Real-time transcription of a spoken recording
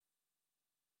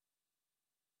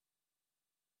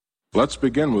Let's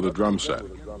begin with a drum set.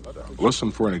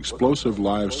 Listen for an explosive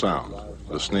live sound.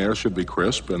 The snare should be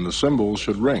crisp and the cymbals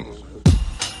should ring.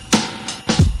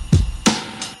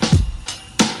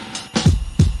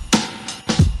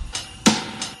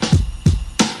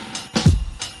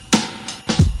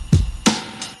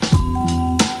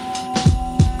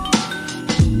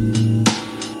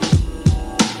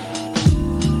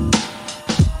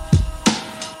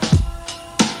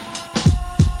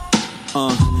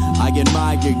 I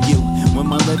admire you when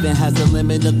my living has a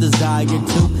limit of desire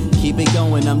to keep it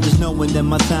going. I'm just knowing that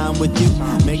my time with you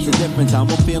makes a difference. How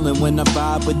I'm feeling when I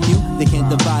vibe with you. They can't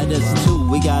divide us two.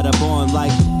 We got a bond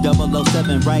like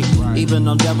 007, right? Even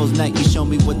on Devil's Night, you show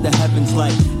me what the heavens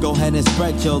like. Go ahead and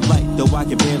spread your light, though I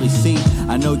can barely see.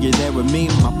 I know you're there with me,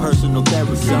 my personal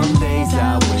therapy. Some days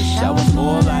I wish I was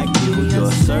more like you.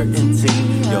 Your certainty,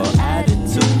 your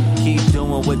attitude. Keep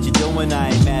doing what you're doing, I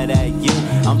ain't mad at you.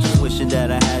 I'm just wishing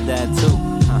that I had that too.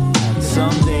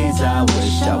 Some days I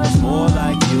wish I was more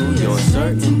like you. Your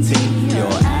certainty,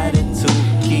 your attitude.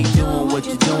 Keep doing what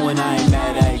you're doing, I ain't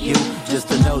mad at you. Just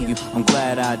to know you, I'm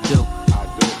glad I do.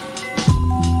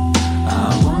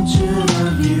 I want you to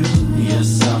view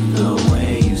yourself the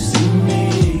way you see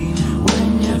me.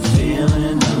 When you're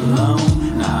feeling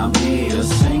alone, I'll be a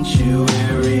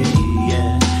sanctuary,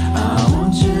 yeah. I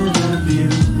want you to view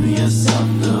yourself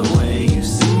the way you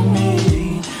see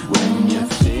me. When you're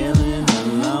feeling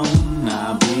alone,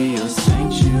 I'll be a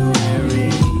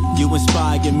sanctuary. You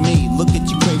inspire me, look at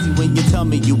you crazy when you tell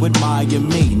me you admire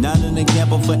me. Not an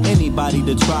example for anybody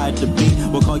to try to be.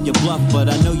 We'll call you bluff, but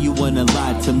I know you wouldn't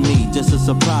lie to me. Just a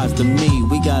surprise to me,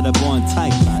 we got a bond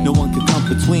tight, no one can come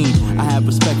between. I have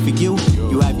respect for you,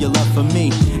 you have your love for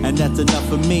me, and that's enough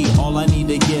for me. All I need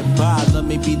to get by, let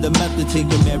me be the method to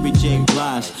your Mary J.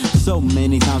 Blige. So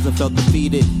many times I felt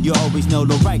defeated, you always know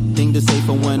the right thing to say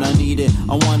for when I need it.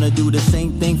 I wanna do the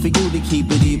same thing for you to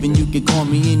keep it even. You can call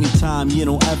me anytime, you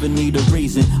don't ever need a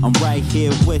reason. I'm right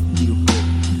here with you,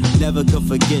 never could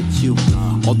forget you.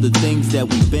 All the things that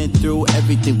we've been through,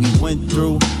 everything we went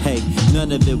through, hey,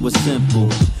 none of it was simple,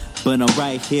 but I'm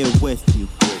right here with you.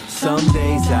 Some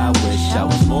days I wish I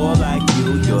was more like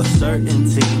you. Your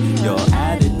certainty, your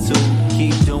attitude.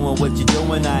 Keep doing what you're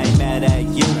doing, I ain't mad at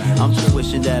you. I'm just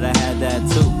wishing that I had that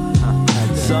too.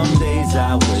 Some days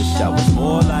I wish I was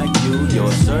more like you.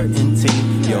 Your certainty,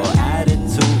 your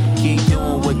attitude. Keep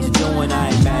doing what you're doing, I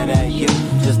ain't mad at you.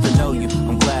 Just to know you,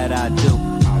 I'm glad I do.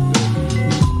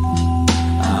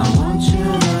 I want you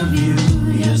to view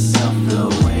yourself the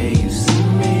way you see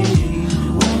me.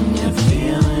 When you're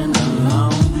feeling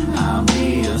alone, I'll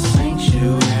be a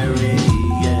sanctuary,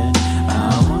 yeah.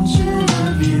 I want you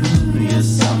to view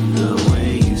yourself the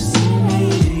way you see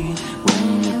me.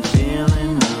 When you're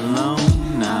feeling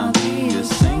alone, I'll be a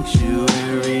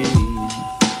sanctuary.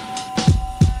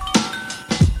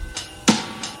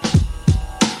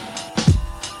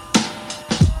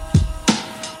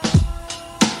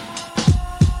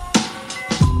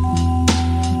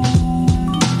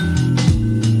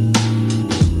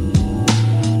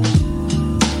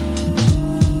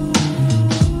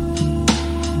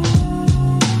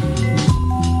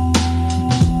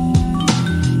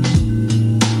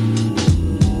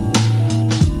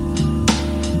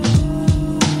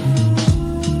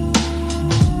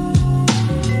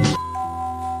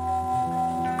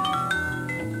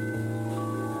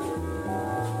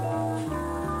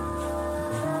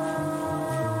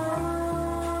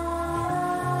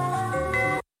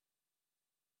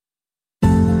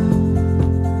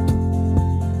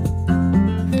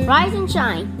 Rise and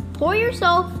shine. Pour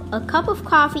yourself a cup of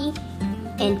coffee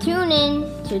and tune in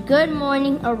to Good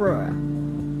Morning Aurora.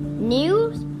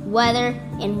 News, weather,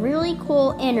 and really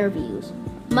cool interviews.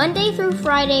 Monday through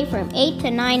Friday from 8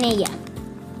 to 9 a.m.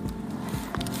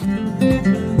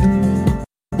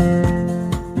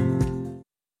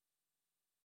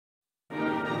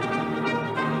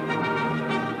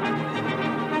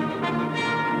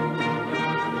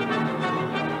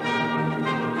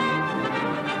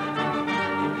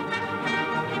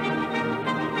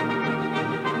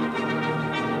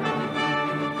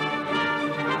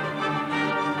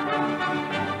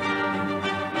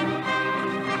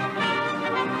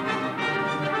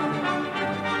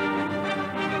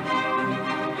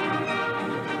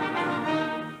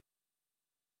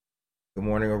 Good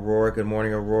morning, Aurora. Good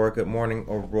morning, Aurora. Good morning,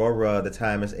 Aurora. The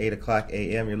time is 8 o'clock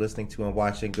a.m. You're listening to and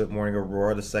watching Good Morning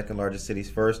Aurora, the second largest city's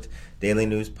first daily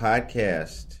news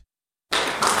podcast. Yeah.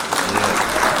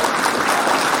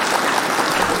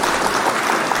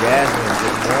 Jasmine,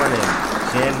 good morning.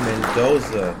 Jen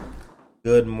Mendoza,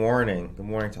 good morning. Good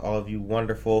morning to all of you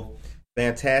wonderful,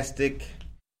 fantastic,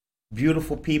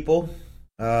 beautiful people.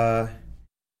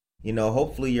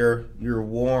 hopefully you're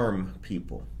warm,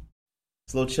 people.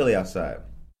 It's a little chilly outside.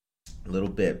 A little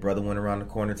bit. Brother went around the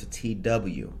corner to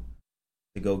TW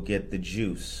to go get the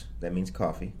juice. That means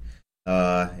coffee.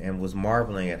 And was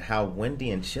marveling at how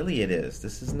windy and chilly it is.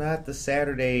 This is not the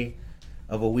Saturday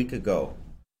of a week ago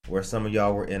where some of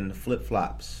y'all were in the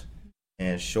flip-flops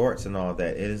and shorts and all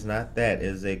that. It is not that. It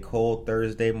is a cold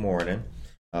Thursday morning.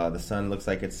 The sun looks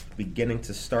like it's beginning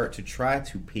to start to try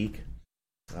to peak.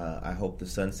 I hope the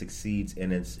sun succeeds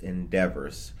in its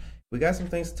endeavors. We got some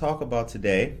things to talk about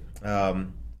today.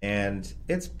 And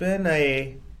it's been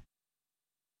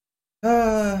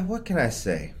what can I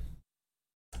say?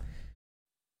 It's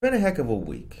been a heck of a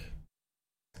week.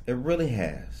 It really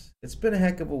has. It's been a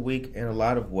heck of a week in a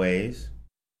lot of ways.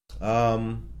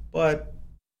 But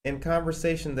in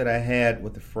conversation that I had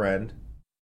with a friend,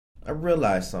 I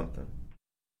realized something.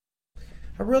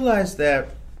 I realized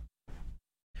that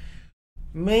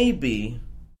maybe,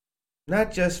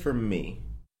 not just for me,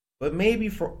 but maybe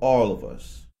for all of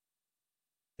us,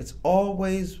 it's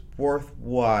always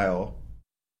worthwhile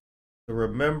to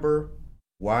remember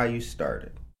why you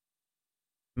started.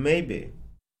 Maybe.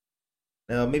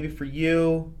 Now, maybe for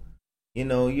you,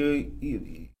 the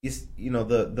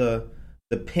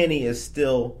penny is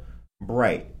still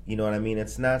bright. You know what I mean?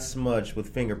 It's not smudged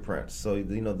with fingerprints. So,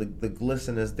 the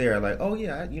glisten is there. Like, oh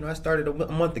yeah, I started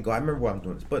a month ago. I remember why I'm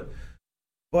doing this.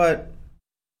 But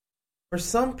for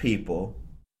some people,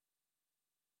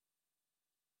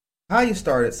 how you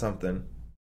started something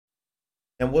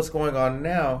and what's going on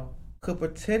now could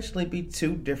potentially be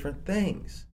two different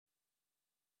things.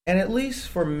 And at least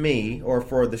for me, or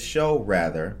for the show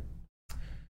rather,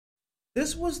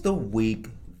 this was the week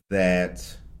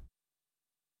that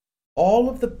all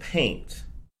of the paint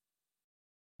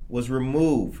was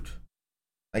removed.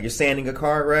 Like you're sanding a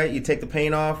car, right? You take the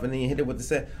paint off and then you hit it with the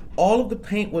sand. All of the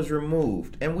paint was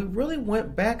removed. And we really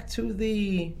went back to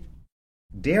the,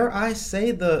 dare I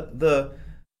say, the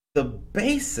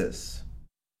basis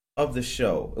of the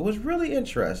show. It was really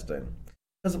interesting.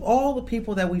 Because of all the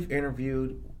people that we've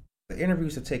interviewed, the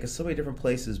interviews have taken so many different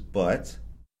places, but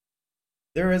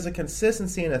there is a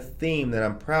consistency and a theme that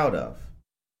I'm proud of.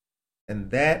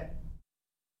 And that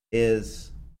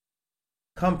is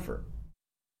comfort.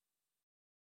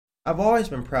 I've always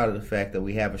been proud of the fact that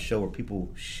we have a show where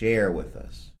people share with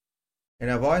us. And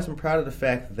I've always been proud of the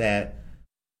fact that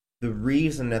the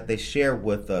reason that they share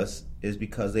with us is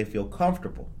because they feel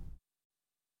comfortable.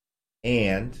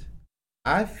 And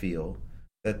I feel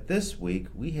that this week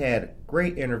we had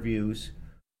great interviews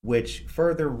which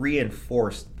further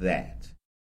reinforced that.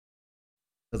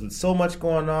 Because with so much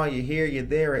going on, you're here, you're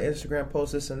there, Instagram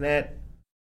posts, this and that,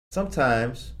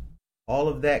 sometimes all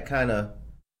of that kind of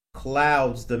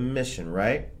clouds the mission,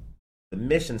 right? The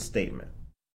mission statement.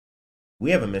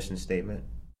 We have a mission statement.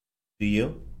 Do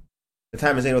you? The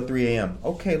time is 8:03 a.m.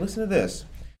 Okay, listen to this.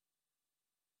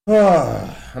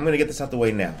 I'm going to get this out the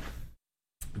way now,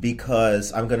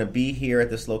 because I'm going to be here at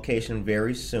this location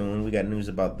very soon. We got news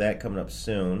about that coming up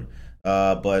soon.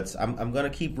 But I'm going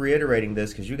to keep reiterating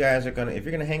this because you guys are going to, if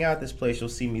you're going to hang out at this place, you'll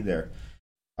see me there.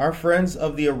 Our friends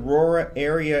of the Aurora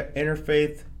Area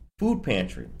Interfaith Food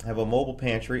Pantry have a mobile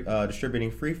pantry distributing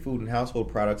free food and household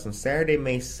products on Saturday,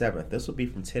 May 7th. This will be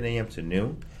from 10 a.m. to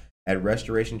noon at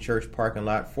Restoration Church parking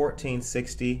lot,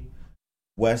 1460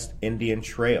 West Indian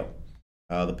Trail.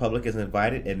 The public is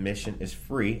invited. Admission is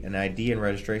free, and ID and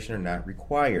registration are not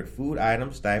required. Food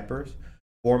items, diapers,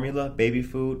 formula, baby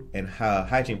food, and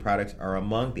hygiene products are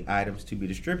among the items to be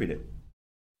distributed.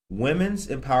 Women's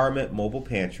empowerment mobile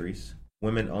pantries,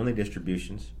 women-only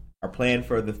distributions, are planned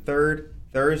for the third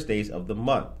Thursdays of the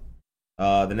month.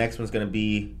 The next one's going to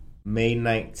be May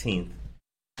 19th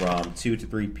from 2 to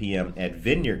 3 p.m. at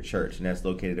Vineyard Church, and that's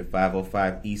located at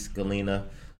 505 East Galena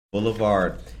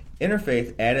Boulevard.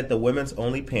 Interfaith added the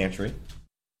women's-only pantry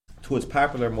to its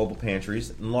popular mobile pantries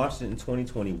and launched it in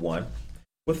 2021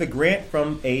 with a grant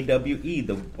from AWE,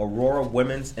 the Aurora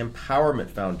Women's Empowerment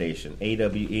Foundation.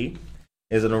 AWE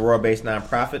is an Aurora-based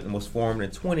nonprofit and was formed in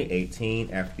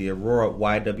 2018 after the Aurora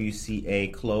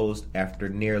YWCA closed after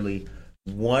nearly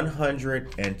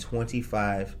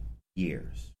 125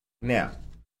 years. Now,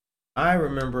 I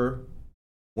remember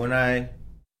when I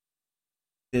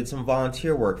did some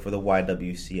volunteer work for the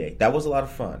YWCA. That was a lot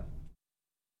of fun.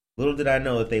 Little did I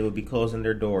know that they would be closing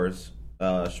their doors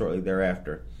shortly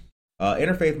thereafter.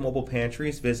 Interfaith mobile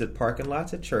pantries visit parking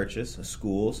lots at churches,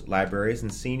 schools, libraries,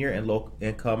 and senior and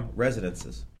low-income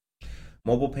residences.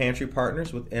 Mobile pantry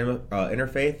partners with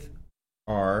Interfaith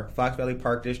are Fox Valley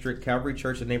Park District, Calvary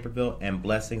Church of Naperville, and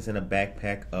Blessings in a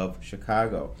Backpack of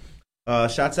Chicago.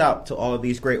 Shouts out to all of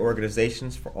these great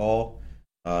organizations for all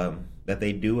that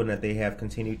they do and that they have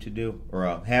continued to do,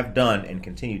 or have done and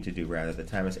continue to do, rather. The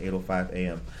time is 8:05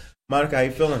 a.m. Monica, how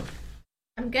you feeling?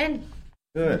 I'm good.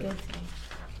 Good. I'm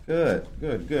good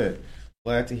today. Good.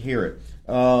 Glad to hear it.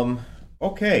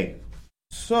 Okay,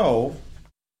 so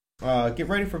get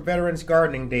ready for Veterans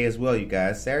Gardening Day as well, you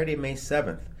guys. Saturday, May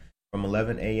 7th, from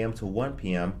 11 a.m. to 1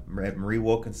 p.m. at Marie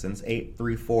Wilkinson's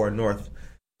 834 North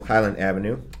Highland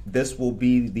Avenue. This will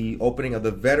be the opening of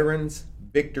the Veterans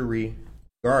Victory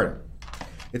Garden.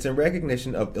 It's in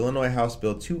recognition of Illinois House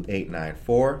Bill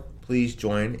 2894. Please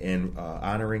join in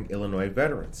honoring Illinois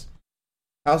veterans.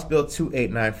 House Bill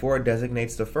 2894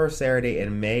 designates the first Saturday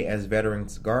in May as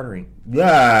Veterans Gardening.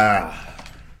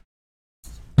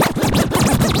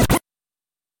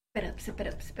 Sip it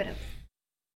up.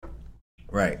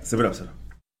 Right, sip it up.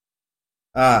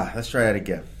 Let's try that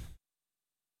again.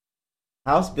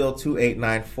 House Bill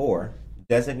 2894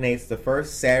 designates the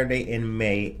first Saturday in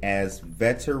May as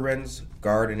Veterans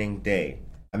Gardening Day.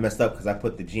 I messed up because I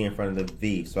put the G in front of the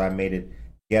V, so I made it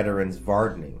Veterans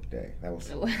Gardening Day. That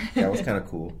was kind of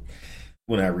cool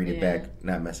when I read it back,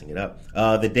 not messing it up.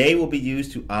 The day will be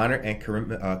used to honor and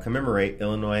commemorate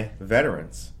Illinois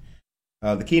veterans.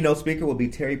 The keynote speaker will be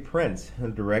Terry Prince, the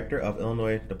director of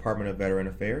Illinois Department of Veteran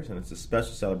Affairs, and it's a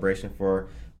special celebration for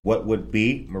what would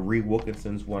be Marie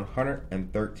Wilkinson's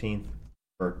 113th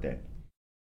birthday.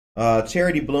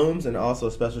 Charity blooms, and also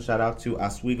a special shout out to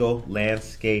Oswego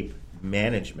Landscape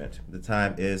Management. The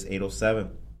time is 8:07.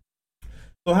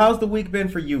 So how's the week been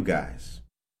for you guys?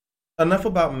 Enough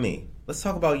about me. Let's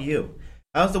talk about you.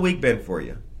 How's the week been for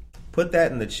you? Put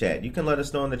that in the chat. You can let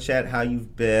us know in the chat how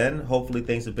you've been. Hopefully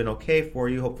things have been okay for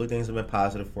you. Hopefully things have been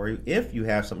positive for you. If you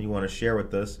have something you want to share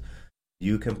with us,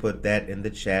 you can put that in the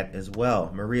chat as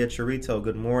well. Maria Chirito,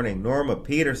 good morning. Norma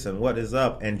Peterson, what is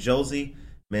up? And Josie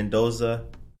Mendoza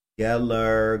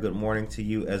Geller, good morning to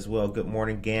you as well. Good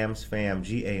morning, GAMS fam,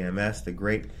 GAMS, the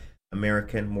Great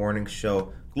American Morning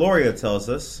Show. Gloria tells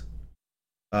us,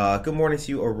 good morning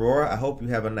to you, Aurora. I hope you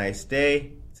have a nice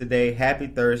day today. Happy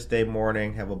Thursday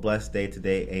morning. Have a blessed day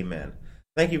today. Amen.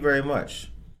 Thank you very much.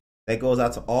 That goes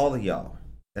out to all of y'all.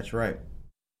 That's right.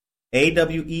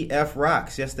 AWEF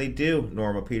rocks. Yes, they do.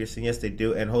 Norma Peterson. Yes, they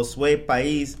do. And Josue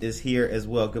Pais is here as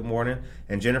well. Good morning.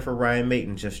 And Jennifer Ryan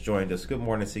Mayton just joined us. Good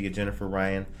morning to you, Jennifer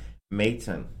Ryan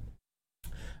Mayton.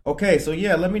 Okay, so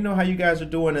yeah, let me know how you guys are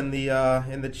doing in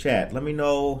the chat. Let me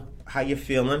know how you're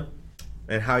feeling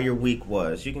and how your week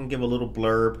was. You can give a little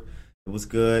blurb. It was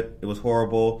good. It was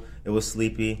horrible. It was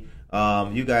sleepy.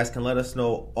 You guys can let us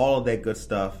know all of that good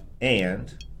stuff.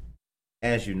 And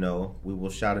as you know, we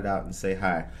will shout it out and say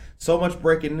hi. So much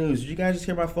breaking news. Did you guys just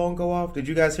hear my phone go off? Did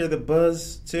you guys hear the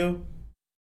buzz too?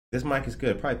 This mic is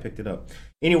good. Probably picked it up.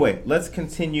 Anyway, let's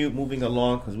continue moving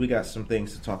along because we got some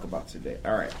things to talk about today.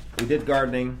 All right. We did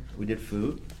gardening. We did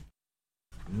food.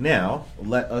 Now,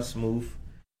 let us move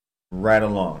right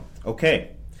along.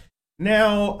 Okay.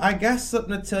 Now, I got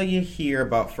something to tell you here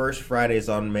about First Fridays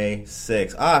on May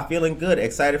 6th. Feeling good.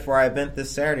 Excited for our event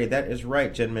this Saturday. That is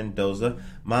right, Jen Mendoza.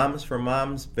 Moms for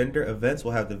Moms vendor events.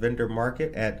 We'll have the vendor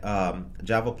market at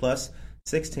Java Plus,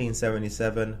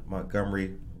 1677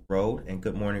 Montgomery Road. And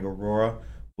Good Morning Aurora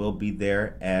will be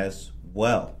there as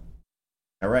well.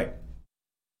 All right.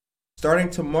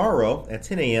 Starting tomorrow at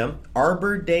 10 a.m.,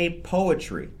 Arbor Day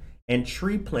Poetry and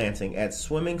Tree Planting at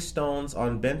Swimming Stones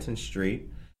on Benton Street.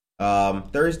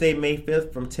 Thursday, May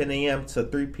 5th from 10 a.m. to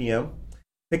 3 p.m.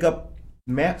 Pick up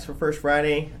maps for First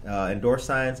Friday and door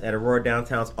signs at Aurora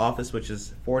Downtown's office, which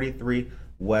is 43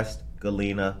 West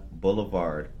Galena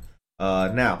Boulevard.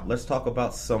 Now, let's talk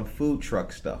about some food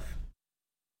truck stuff.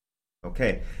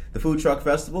 Okay, the Food Truck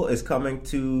Festival is coming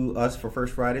to us for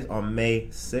First Fridays on May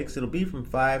 6th. It'll be from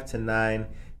 5 to 9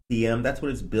 p.m. That's what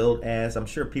it's billed as. I'm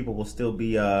sure people will still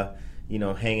be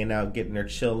hanging out, getting their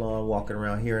chill on, walking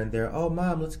around here and there. Oh,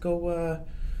 Mom, let's go.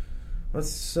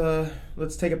 Let's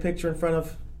take a picture in front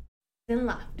of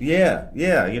Zinloft.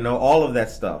 Yeah. All of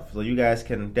that stuff. So you guys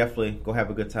can definitely go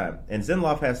have a good time. And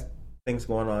Zinloft has things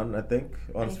going on, I think,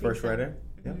 on its First Friday.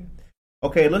 Yeah. Mm-hmm.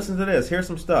 Okay, listen to this. Here's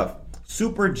some stuff.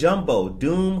 Super Jumbo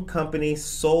Doom Company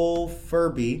Soul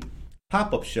Furby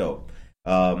pop-up show.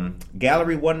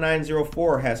 Gallery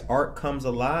 1904 has Art Comes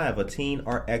Alive, a teen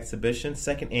art exhibition,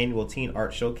 second annual teen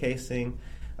art showcasing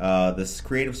the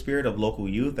creative spirit of local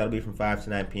youth. That'll be from 5 to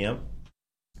 9 p.m.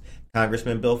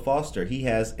 Congressman Bill Foster, he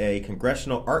has a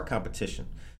congressional art competition.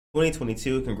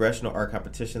 2022 Congressional Art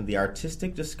Competition, The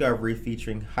Artistic Discovery,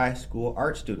 featuring high school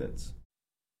art students.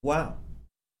 Wow.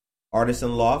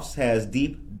 Artisan Lofts has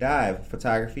Deep Dive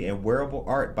Photography and Wearable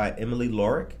Art by Emily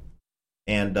Lorick.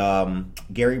 And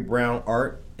Gary Brown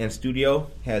Art and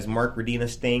Studio has Mark Redina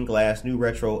stained glass new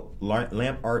retro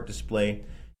lamp art display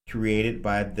created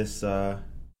by this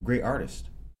great artist.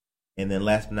 And then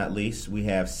last but not least, we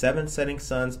have Seven Setting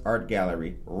Suns Art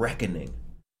Gallery, Reckoning,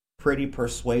 Pretty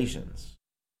Persuasions.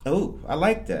 Oh, I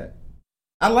like that.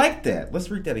 I like that. Let's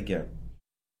read that again.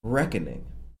 Reckoning,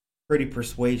 Pretty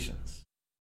Persuasions.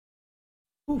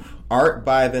 Oof. Art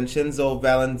by Vincenzo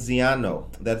Valenziano.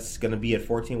 That's going to be at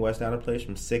 14 West Island Place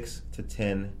from 6 to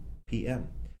 10 p.m.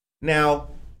 Now,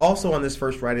 also on this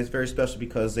first Friday, it's very special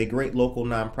because a great local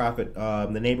nonprofit,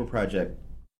 the Neighbor Project,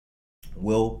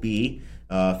 will be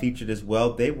featured as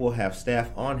well. They will have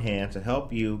staff on hand to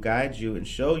help you, guide you, and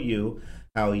show you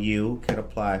how you can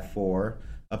apply for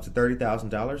up to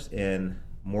 $30,000 in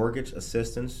mortgage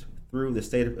assistance through the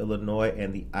state of Illinois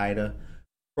and the IDA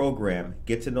program.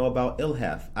 Get to know about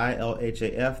ILHAF,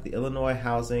 I-L-H-A-F, the Illinois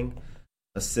Housing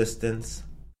Assistance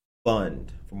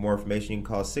Fund. For more information, you can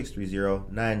call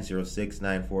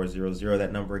 630-906-9400.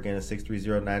 That number again is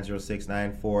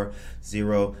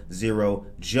 630-906-9400.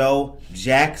 Joe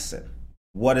Jackson,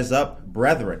 what is up,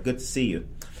 brethren? Good to see you.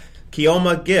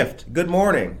 Kioma Gift, good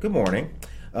morning. Good morning.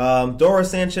 Dora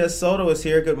Sanchez Soto is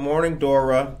here. Good morning,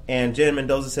 Dora. And Jen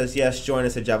Mendoza says, yes, join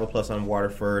us at Java Plus on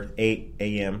Waterford, 8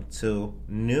 a.m. to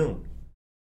noon.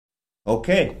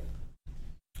 Okay.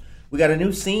 We got a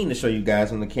new scene to show you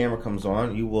guys when the camera comes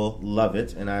on. You will love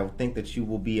it, and I think that you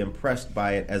will be impressed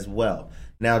by it as well.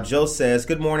 Now, Joe says,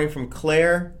 good morning from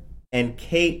Claire and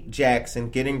Kate Jackson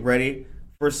getting ready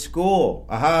for school.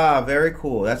 Aha, very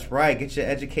cool. That's right. Get your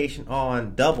education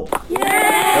on double. Yay! Double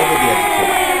the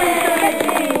education.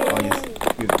 All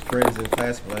your friends in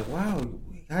class were like, wow,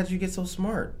 how'd you get so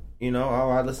smart? You know,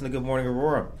 oh, I listen to Good Morning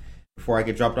Aurora before I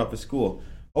get dropped off at school.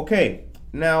 Okay,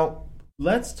 now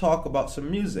let's talk about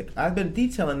some music. I've been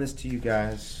detailing this to you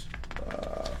guys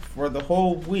for the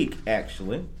whole week,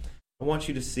 actually. I want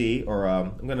you to see, or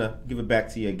I'm going to give it back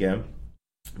to you again,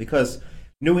 because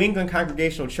New England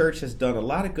Congregational Church has done a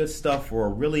lot of good stuff for a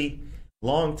really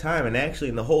long time, and actually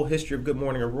in the whole history of Good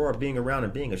Morning Aurora being around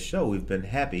and being a show, we've been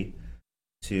happy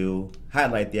to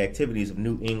highlight the activities of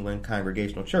New England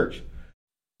Congregational Church.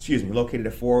 Excuse me, located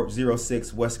at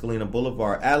 406 West Galena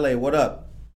Boulevard. Ale, what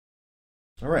up?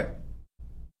 All right.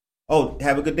 Oh,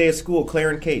 have a good day at school,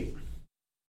 Claire and Kate.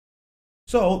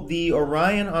 So, the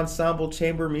Orion Ensemble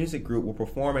Chamber Music Group will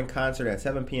perform in concert at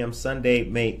 7 p.m. Sunday,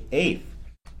 May 8th.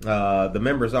 The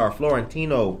members are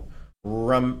Florentino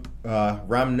Ramniciano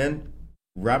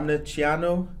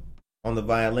on the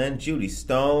violin, Judy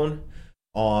Stone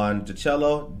on the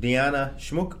cello, Diana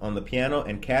Schmuck on the piano,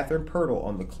 and Catherine Pirtle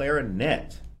on the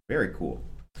clarinet. Very cool.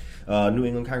 New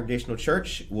England Congregational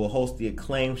Church will host the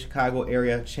acclaimed Chicago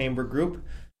area chamber group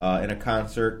in a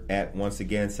concert at, once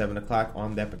again, 7 o'clock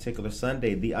on that particular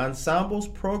Sunday. The Ensembles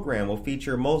program will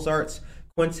feature Mozart's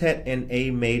Quintet in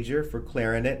A major for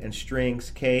clarinet and strings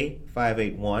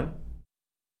K581,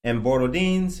 and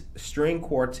Borodin's String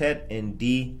Quartet in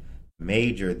D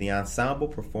major. The ensemble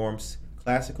performs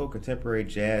classical, contemporary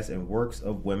jazz, and works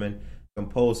of women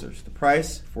composers. The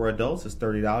price for adults is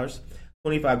 $30,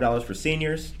 $25 for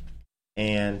seniors,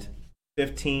 and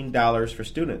 $15 for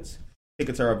students.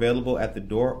 Tickets are available at the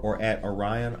door or at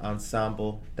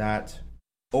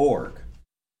orionensemble.org.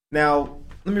 Now,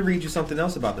 let me read you something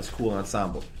else about this cool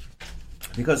ensemble,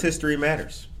 because history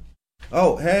matters.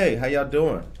 Oh, hey, how y'all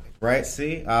doing? Right,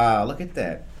 see? Look at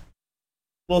that.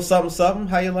 Little something, something.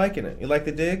 How you liking it? You like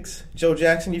the digs? Joe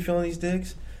Jackson, you feeling these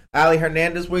digs? Ali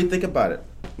Hernandez, what do you think about it?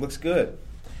 Looks good.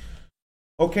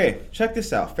 Okay, check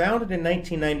this out. Founded in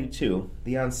 1992,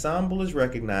 the ensemble is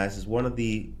recognized as one of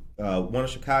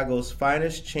Chicago's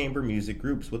finest chamber music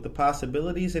groups, with the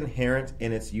possibilities inherent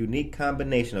in its unique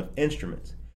combination of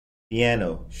instruments,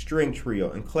 piano, string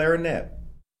trio, and clarinet.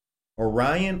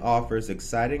 Orion offers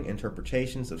exciting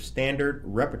interpretations of standard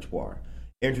repertoire,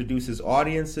 introduces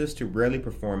audiences to rarely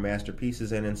performed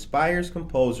masterpieces, and inspires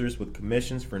composers with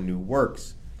commissions for new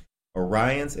works.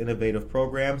 Orion's innovative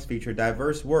programs feature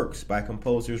diverse works by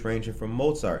composers ranging from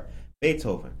Mozart,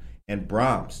 Beethoven, and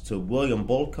Brahms to William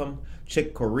Boltcom,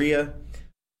 Chick Corea,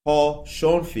 Paul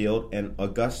Schoenfield, and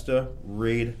Augusta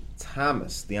Reed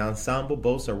Thomas. The ensemble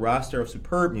boasts a roster of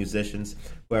superb musicians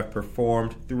who have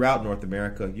performed throughout North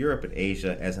America, Europe, and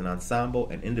Asia as an ensemble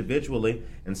and individually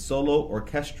in solo,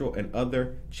 orchestral, and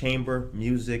other chamber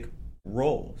music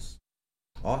roles.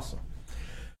 Awesome.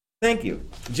 Thank you.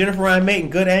 Jennifer Ryan Mayton,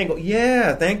 good angle.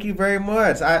 Yeah, thank you very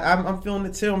much. I'm feeling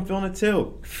it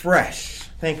too. Fresh.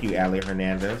 Thank you, Ali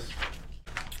Hernandez.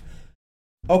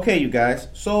 Okay, you guys.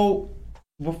 So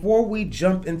before we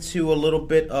jump into a little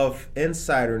bit of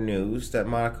insider news that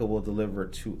Monica will deliver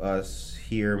to us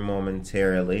here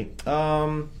momentarily,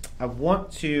 I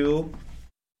want to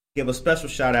give a special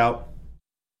shout out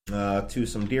to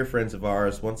some dear friends of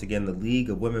ours. Once again, the League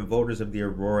of Women Voters of the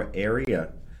Aurora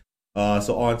area.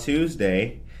 So on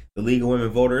Tuesday, the League of Women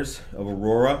Voters of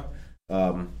Aurora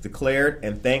declared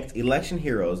and thanked election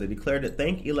heroes. They declared it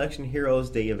Thank Election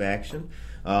Heroes Day of Action.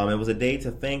 It was a day to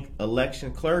thank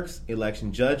election clerks,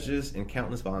 election judges, and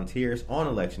countless volunteers on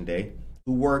Election Day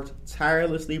who worked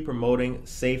tirelessly promoting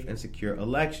safe and secure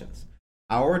elections.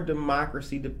 Our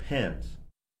democracy depends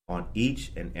on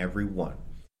each and every one.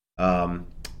 And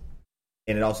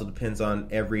it also depends on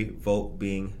every vote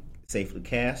being safely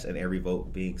cast and every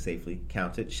vote being safely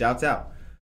counted. Shouts out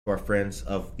to our friends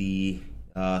of the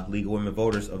League of Women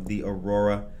Voters of the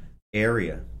Aurora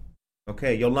area.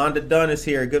 Okay, Yolanda Dunn is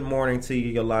here. Good morning to you,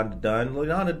 Yolanda Dunn.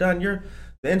 Yolanda Dunn,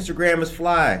 the Instagram is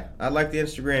fly. I like the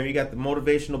Instagram. You got the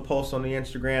motivational posts on the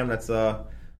Instagram. That's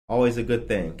always a good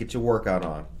thing. Get your workout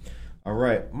on. All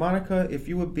right, Monica, if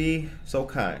you would be so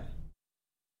kind,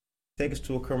 take us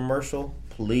to a commercial,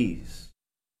 please.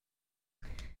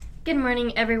 Good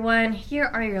morning, everyone. Here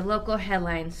are your local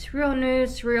headlines. Real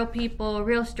news, real people,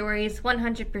 real stories,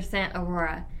 100%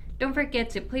 Aurora. Don't forget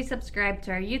to please subscribe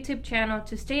to our YouTube channel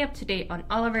to stay up to date on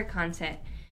all of our content.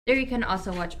 There you can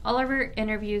also watch all of our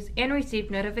interviews and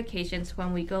receive notifications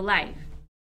when we go live.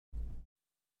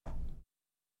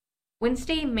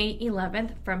 Wednesday, May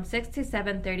 11th from 6 to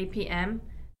 7:30 p.m.,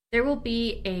 there will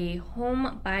be a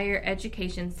home buyer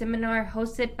education seminar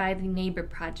hosted by the Neighbor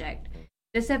Project.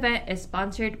 This event is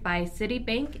sponsored by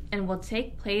Citibank and will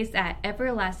take place at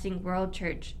Everlasting World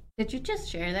Church. Did you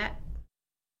just share that?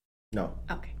 No.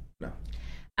 Okay. No.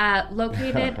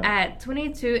 Located at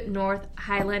 22 North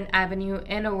Highland Avenue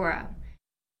in Aurora.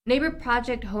 Neighbor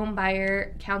Project Home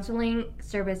Buyer Counseling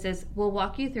Services will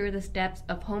walk you through the steps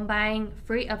of home buying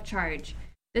free of charge.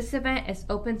 This event is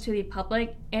open to the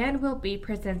public and will be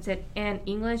presented in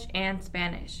English and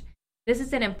Spanish. This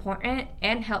is an important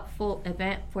and helpful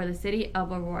event for the city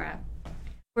of Aurora.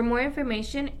 For more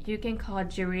information, you can call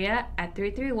Juria at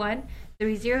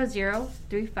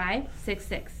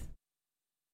 331-300-3566.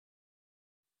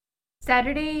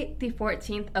 Saturday, the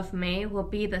 14th of May, will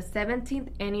be the 17th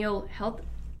Annual Health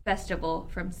Festival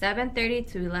from 7:30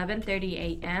 to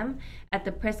 11:30 a.m. at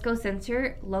the Presco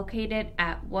Center located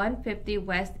at 150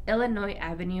 West Illinois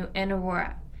Avenue in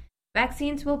Aurora.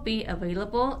 Vaccines will be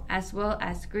available as well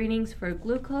as screenings for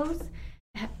glucose,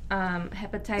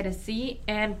 hepatitis C,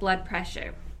 and blood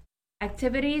pressure.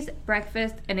 Activities,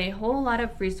 breakfast, and a whole lot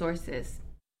of resources.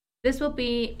 This will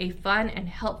be a fun and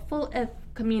helpful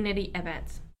community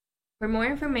event. For more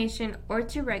information or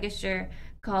to register,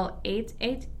 call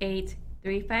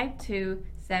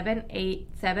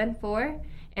 888-352-7874,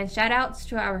 and shout outs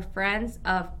to our friends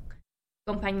of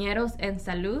Compañeros en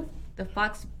Salud, the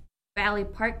Fox Valley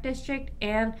Park District,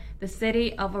 and the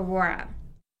City of Aurora.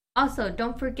 Also,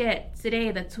 don't forget,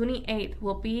 today the 28th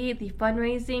will be the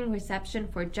fundraising reception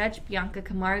for Judge Bianca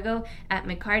Camargo at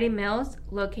McCarty Mills,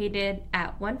 located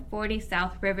at 140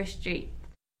 South River Street.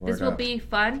 This will be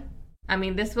fun. I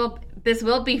mean, this will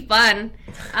be fun,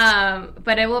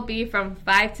 but it will be from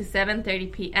 5 to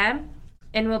 7:30 p.m.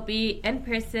 and will be in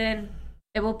person.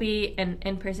 It will be an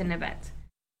in-person event.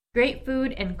 Great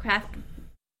food and craft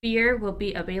beer will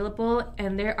be available,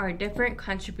 and there are different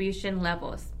contribution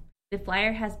levels. The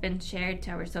flyer has been shared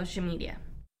to our social media.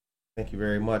 Thank you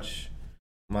very much,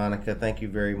 Monica. Thank you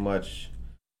very much.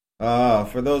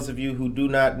 For those of you who do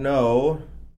not know,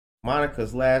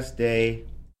 Monica's last day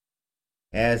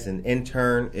as an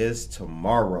intern is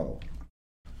tomorrow.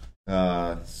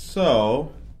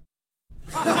 So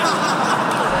in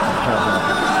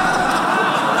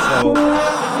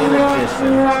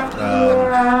addition,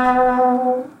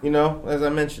 as I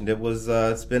mentioned,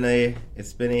 it's been a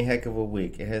heck of a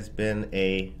week. It has been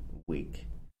a week.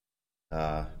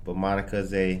 But Monica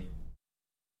is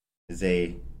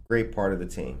a great part of the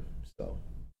team. So,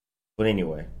 but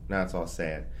anyway, now it's all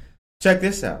sad. Check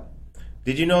this out.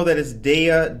 Did you know that it's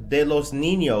Dia de los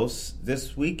Niños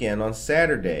this weekend on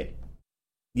Saturday?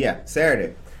 Yeah,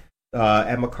 Saturday.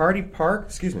 At McCarty Park,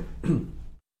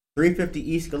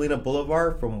 350 East Galena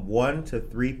Boulevard from 1 to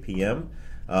 3 p.m.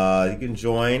 You can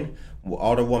join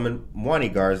Alderwoman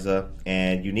Juani Garza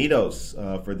and Unidos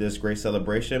for this great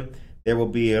celebration. There will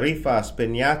be rifas,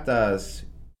 piñatas,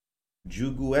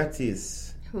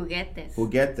 juguetes.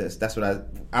 That's what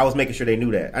I was making sure they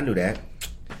knew that. I knew that.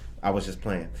 I was just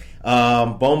playing.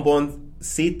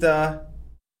 Bomboncita,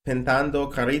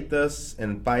 pintando caritas,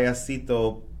 and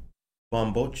payasito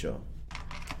bombocho.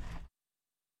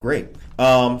 Great.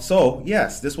 So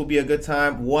yes, this will be a good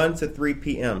time, 1 to 3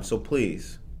 p.m. So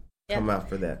please come out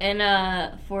for that.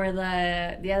 And for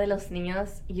the Dia de los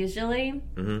Niños, usually,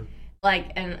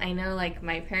 like, and I know, like,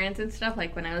 my parents and stuff,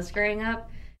 like, when I was growing up,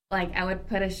 like, I would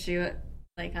put a shoe,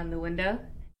 like, on the window,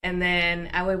 and then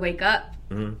I would wake up,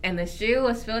 and the shoe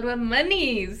was filled with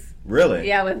monies. Really?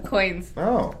 Yeah, with coins.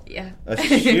 Oh. Yeah. A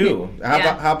shoe.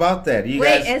 How about that?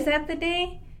 Wait, is that the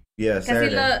day? Yeah,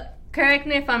 Saturday. Correct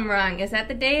me if I'm wrong. Is that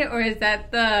the day, or is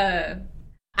that the...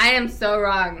 I am so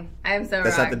wrong. That's wrong.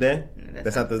 That's not the day?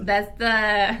 That's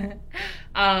the...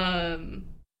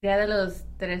 Dia de los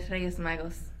Tres Reyes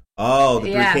Magos. Oh,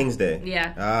 the Three Kings Day.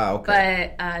 Yeah. Ah,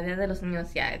 okay. But Dia de los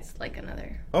Niños, it's like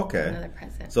another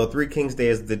present. So Three Kings Day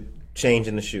is the change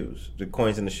in the shoes, the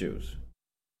coins in the shoes.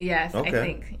 Yes, okay. I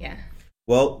think, yeah.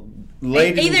 Well,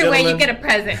 ladies and gentlemen... Either way, you get a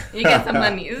present. You get some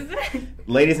monies.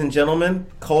 Ladies and gentlemen,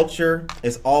 culture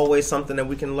is always something that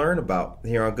we can learn about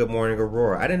here on Good Morning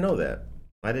Aurora. I didn't know that.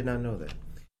 I did not know that.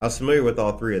 I was familiar with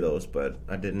all three of those, but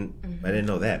I didn't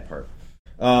know that part.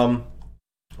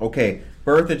 Okay,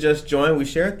 Bertha just joined. We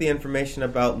shared the information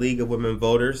about League of Women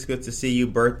Voters. Good to see you,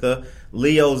 Bertha.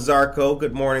 Leo Zarco,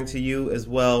 good morning to you as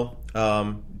well.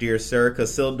 Dear Sarah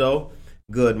Casildo,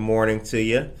 good morning to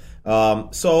you.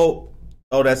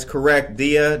 Oh, that's correct.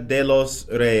 Dia de los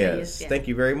Reyes. Yeah. Thank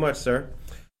you very much, sir.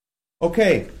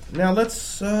 Okay, now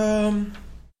let's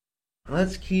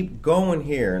keep going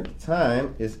here. The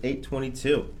time is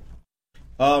 8:22.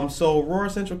 So Aurora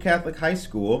Central Catholic High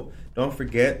School, don't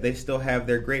forget, they still have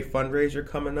their great fundraiser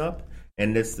coming up,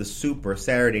 and it's the Super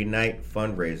Saturday Night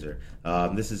Fundraiser.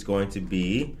 This is going to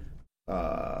be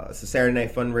it's a Saturday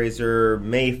night fundraiser,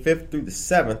 May 5th through the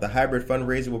 7th. The hybrid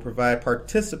fundraiser will provide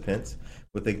participants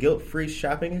with a guilt-free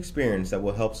shopping experience that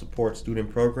will help support student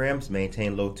programs,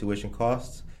 maintain low tuition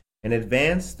costs, and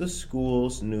advance the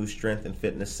school's new strength and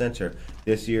fitness center.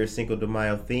 This year's Cinco de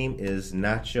Mayo theme is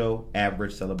Nacho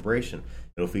Average Celebration.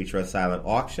 It'll feature a silent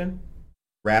auction,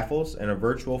 raffles, and a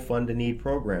virtual Fund to Need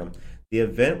program. The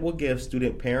event will give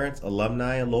student parents,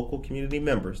 alumni, and local community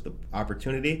members the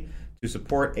opportunity to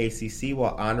support ACC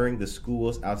while honoring the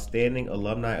school's outstanding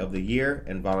Alumni of the Year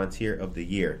and Volunteer of the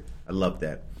Year. I love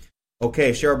that.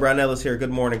 Okay, Cheryl Brownell is here.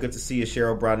 Good morning. Good to see you,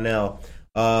 Cheryl Brownell.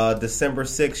 December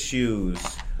 6th shoes.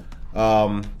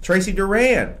 Tracy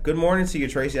Duran. Good morning to you,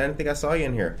 Tracy. I didn't think I saw you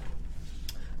in here.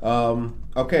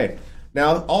 Okay.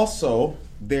 Now, also,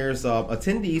 there's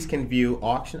attendees can view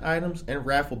auction items and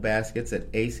raffle baskets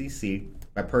at ACC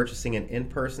by purchasing an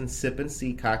in-person Sip and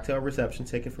See cocktail reception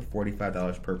ticket for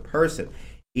 $45 per person.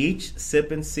 Each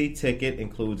Sip and See ticket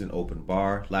includes an open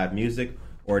bar, live music,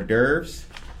 hors d'oeuvres,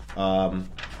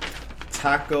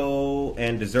 taco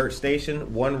and dessert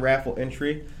station, one raffle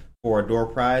entry for a door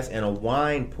prize, and a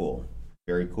wine pool.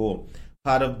 Very cool.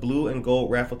 Pot of blue and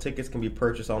gold raffle tickets can be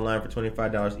purchased online for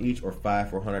 $25 each or $5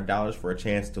 for $100 for a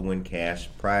chance to win cash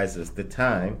prizes. The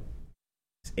time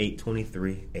is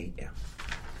 8:23 a.m.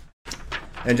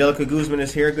 Angelica Guzman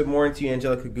is here. Good morning to you,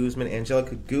 Angelica Guzman.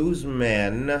 Angelica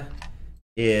Guzman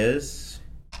is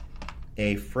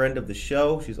a friend of the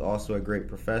show. She's also a great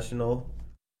professional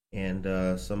and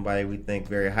somebody we think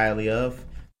very highly of.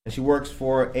 And she works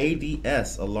for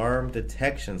ADS, Alarm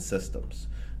Detection Systems.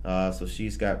 So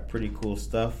she's got pretty cool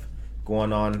stuff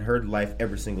going on in her life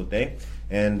every single day.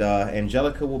 And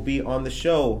Angelica will be on the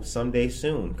show someday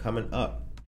soon, coming up.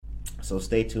 So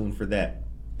stay tuned for that.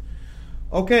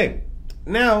 Okay,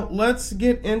 now let's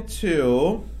get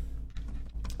into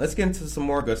some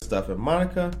more good stuff. And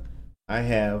Monica, I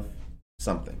have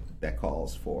something that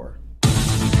calls for.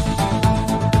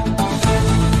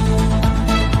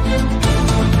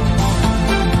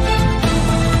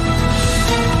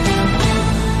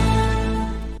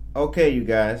 Okay, you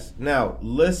guys. Now,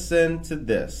 listen to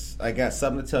this. I got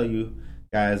something to tell you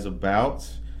guys about,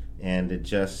 and it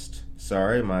just...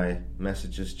 Sorry, my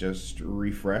messages just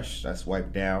refreshed. I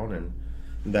swiped down, and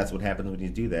that's what happens when you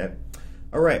do that.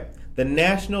 All right. The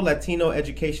National Latino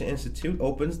Education Institute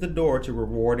opens the door to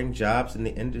rewarding jobs in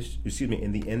the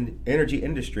energy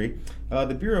industry.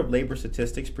 The Bureau of Labor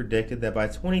Statistics predicted that by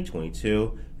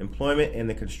 2022, employment in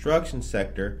the construction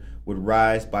sector would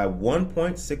rise by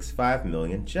 1.65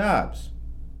 million jobs.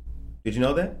 Did you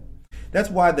know that? That's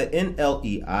why the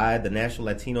NLEI, the National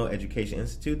Latino Education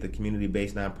Institute, the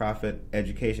community-based nonprofit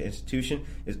education institution,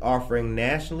 is offering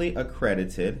nationally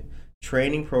accredited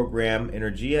training program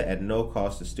Energia at no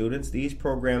cost to students. These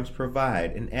programs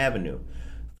provide an avenue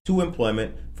to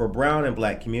employment for brown and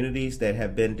black communities that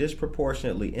have been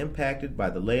disproportionately impacted by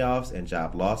the layoffs and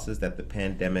job losses that the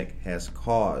pandemic has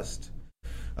caused.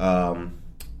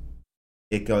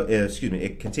 It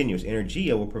continues.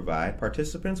 Energia will provide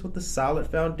participants with a solid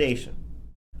foundation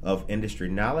of industry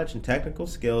knowledge and technical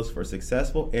skills for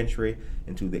successful entry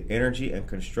into the energy and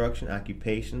construction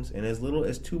occupations in as little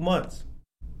as 2 months.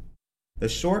 The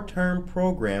short-term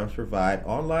programs provide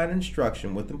online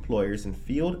instruction with employers and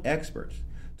field experts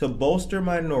to bolster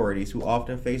minorities who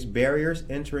often face barriers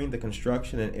entering the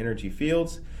construction and energy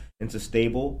fields into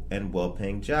stable and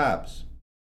well-paying jobs.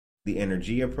 The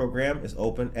Energia program is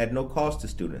open at no cost to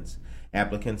students.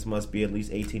 Applicants must be at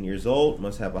least 18 years old,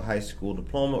 must have a high school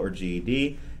diploma or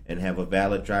GED, and have a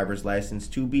valid driver's license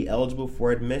to be eligible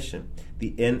for admission.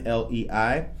 The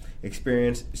NLEI's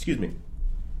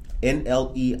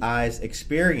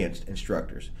experienced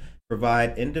instructors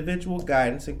provide individual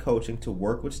guidance and coaching to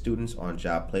work with students on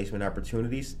job placement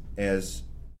opportunities, as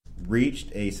reached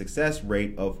a success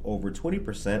rate of over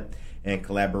 20% and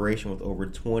collaboration with over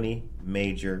 20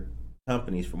 major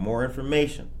companies. For more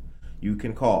information, you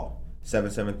can call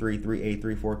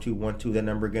 773-383-4212. That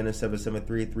number again is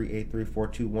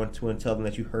 773-383-4212, and tell them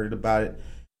that you heard about it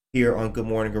here on Good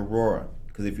Morning Aurora.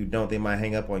 Because if you don't, they might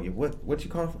hang up on you. What you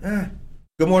calling for?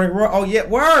 Good Morning Aurora. Oh yeah,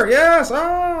 word, yes.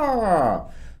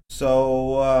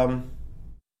 So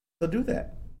do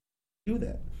that. Do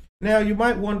that. Now you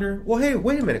might wonder, well, hey,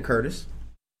 wait a minute, Curtis,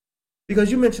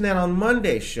 because you mentioned that on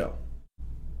Monday's show.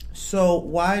 So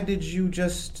why did you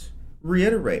just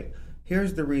reiterate?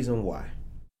 Here's the reason why.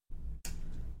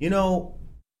 You know,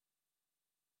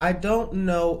 I don't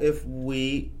know if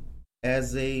we,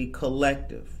 as a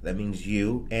collective, that means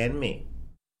you and me,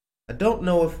 I don't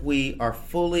know if we are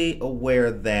fully aware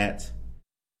that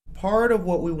part of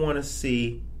what we want to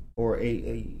see, or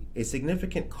a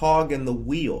significant cog in the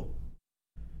wheel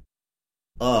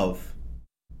of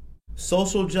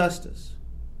social justice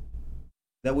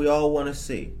that we all want to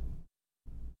see,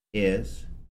 is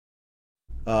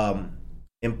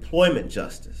employment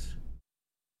justice.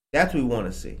 That's what we want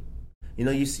to see. You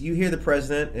know, you hear the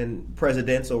president and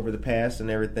presidents over the past and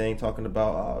everything talking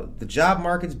about the job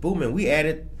market's booming. We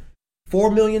added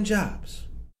 4 million jobs.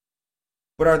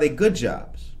 But are they good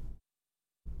jobs?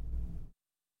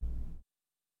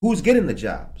 Who's getting the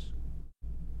jobs?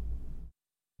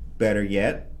 Better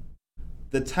yet,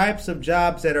 the types of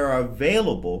jobs that are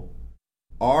available,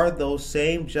 are those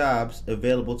same jobs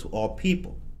available to all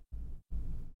people?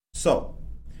 So,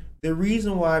 the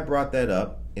reason why I brought that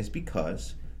up is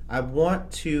because I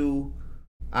want to,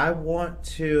 what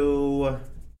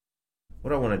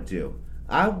do I want to do?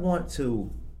 I want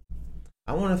to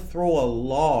throw a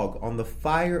log on the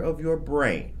fire of your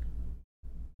brain,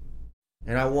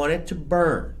 and I want it to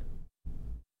burn.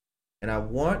 And I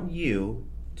want you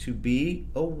to be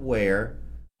aware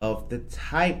of the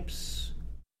types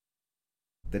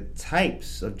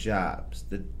of jobs,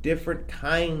 the different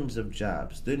kinds of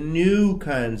jobs, the new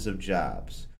kinds of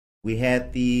jobs. We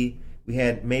had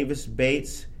Mavis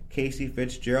Bates, Casey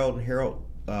Fitzgerald, and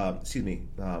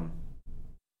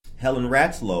Helen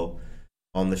Ratzlow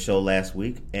on the show last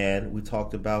week, and we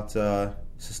talked about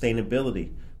sustainability.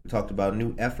 We talked about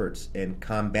new efforts in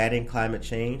combating climate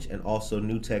change and also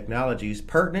new technologies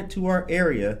pertinent to our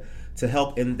area to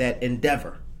help in that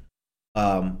endeavor.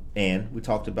 And we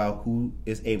talked about who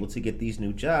is able to get these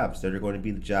new jobs that are going to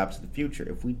be the jobs of the future.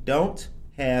 If we don't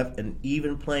have an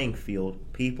even playing field,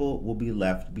 people will be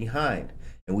left behind,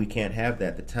 and we can't have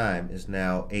that. The time is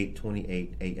now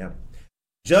 8:28 a.m.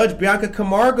 Judge Bianca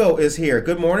Camargo is here.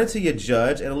 Good morning to you,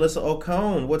 Judge, and Alyssa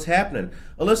Ocone. What's happening?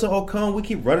 Alyssa Ocone, we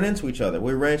keep running into each other.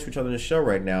 We ran into each other in the show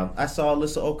right now. I saw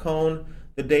Alyssa Ocone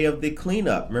the day of the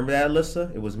cleanup. Remember that,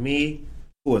 Alyssa? It was me.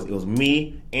 It was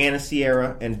me, Anna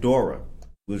Sierra, and Dora.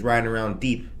 We was riding around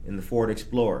deep in the Ford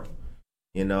Explorer.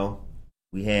 You know,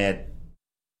 we had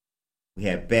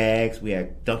bags, we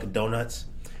had Dunkin' Donuts,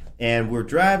 and we're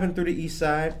driving through the east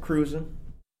side, cruising,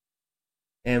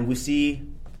 and we see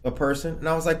a person, and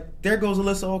I was like, there goes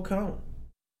Alyssa Ocone.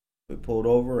 We pulled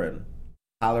over and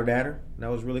hollered at her, and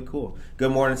that was really cool.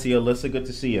 Good morning to you, Alyssa. Good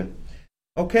to see you.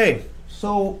 Okay,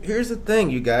 so here's the thing,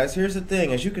 you guys. Here's the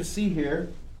thing. As you can see here,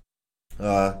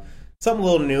 something a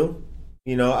little new.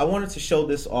 You know, I wanted to show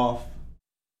this off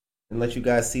and let you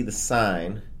guys see the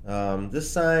sign.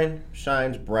 This sign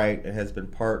shines bright and has been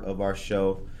part of our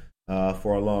show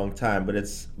for a long time, but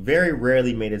it's very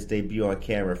rarely made its debut on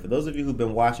camera. For those of you who've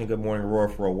been watching Good Morning Aurora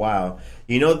for a while,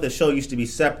 you know that the show used to be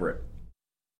separate.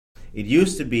 It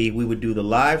used to be we would do the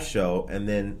live show, and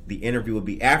then the interview would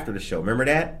be after the show. Remember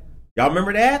that? Y'all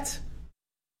remember that?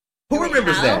 Who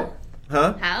remembers that?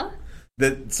 Huh? How?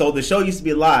 So the show used to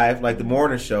be live, like the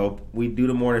morning show. We'd do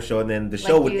the morning show, and then the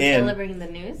show would end. Delivering the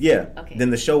news? Yeah. Okay. Then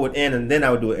the show would end, and then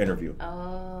I would do an interview.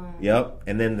 Oh. Yep.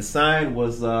 And then the sign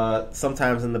was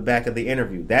sometimes in the back of the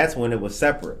interview. That's when it was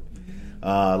separate.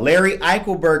 Larry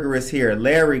Eichelberger is here.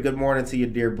 Larry, good morning to you,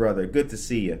 dear brother. Good to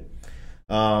see you.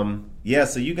 Yeah,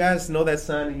 so you guys know that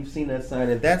sign, and you've seen that sign,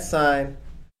 and that sign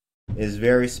is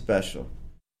very special.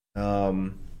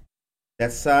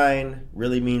 That sign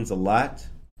really means a lot.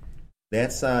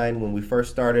 That sign, when we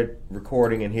first started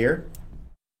recording in here,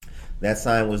 that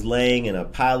sign was laying in a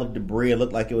pile of debris. It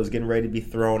looked like it was getting ready to be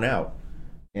thrown out.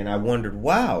 And I wondered,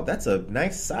 wow, that's a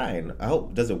nice sign. I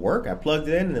hope, does it work? I plugged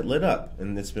it in and it lit up,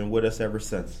 and it's been with us ever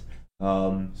since.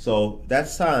 So that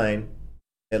sign,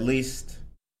 at least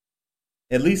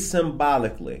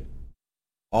symbolically,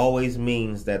 always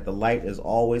means that the light is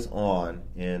always on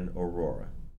in Aurora.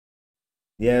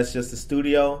 Yeah, it's just a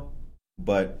studio,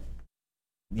 but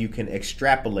you can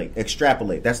extrapolate.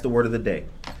 Extrapolate, that's the word of the day.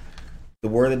 The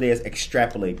word of the day is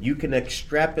extrapolate. You can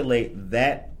extrapolate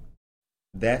that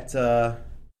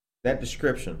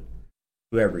description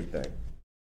to everything.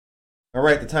 All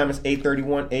right, the time is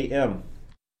 8:31 a.m.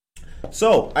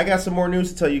 So, I got some more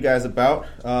news to tell you guys about.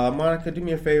 Monica, do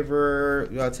me a favor.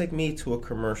 Take me to a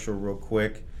commercial real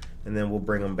quick, and then we'll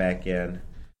bring them back in,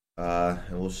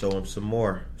 and we'll show them some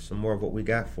more of what we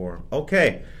got for them.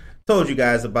 Okay, told you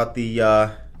guys about the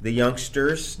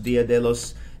youngsters, Dia de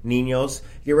los Niños.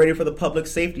 Get ready for the public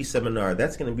safety seminar.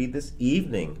 That's going to be this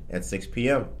evening at 6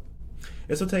 p.m.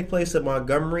 This will take place at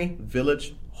Montgomery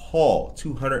Village Hall,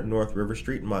 200 North River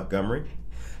Street in Montgomery.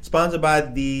 Sponsored by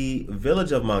the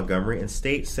Village of Montgomery and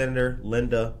State Senator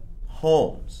Linda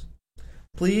Holmes.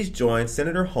 Please join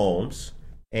Senator Holmes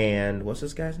and, what's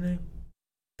this guy's name?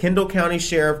 Kendall County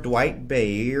Sheriff Dwight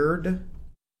Baird.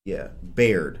 Yeah,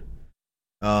 Baird.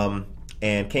 And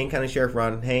Kane County Sheriff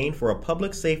Ron Hain for a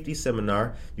public safety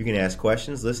seminar. You can ask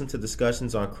questions, listen to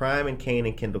discussions on crime in Kane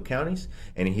and Kendall counties,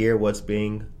 and hear what's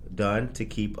being done to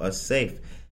keep us safe.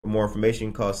 For more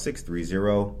information, call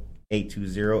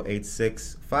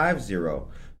 630-820-8650.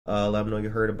 Let them know you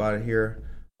heard about it here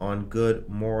on Good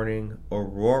Morning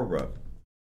Aurora.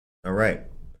 All right.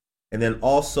 And then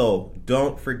also,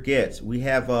 don't forget, we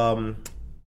have,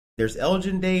 there's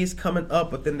Elgin Days coming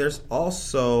up, but then there's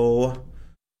also,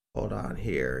 hold on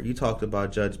here. You talked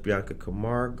about Judge Bianca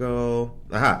Camargo.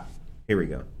 Aha, here we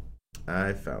go.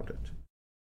 I found it.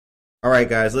 All right,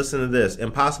 guys, listen to this.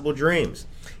 Impossible dreams.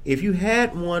 If you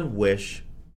had one wish,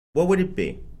 what would it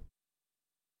be?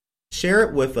 Share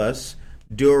it with us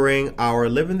during our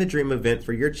Living the Dream event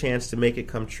for your chance to make it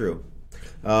come true.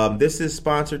 This is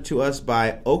sponsored to us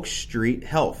by Oak Street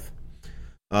Health.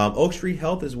 Oak Street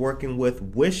Health is working with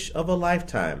Wish of a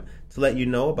Lifetime to let you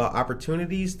know about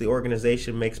opportunities the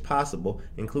organization makes possible,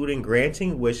 including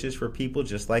granting wishes for people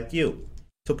just like you.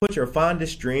 So put your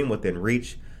fondest dream within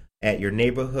reach at your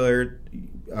neighborhood.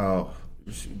 Oh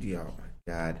my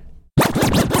God.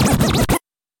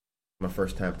 My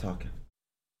first time talking.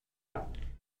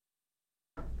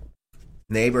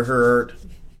 Neighborhood.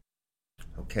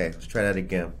 Okay, let's try that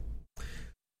again.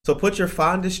 So put your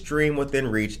fondest dream within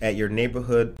reach at your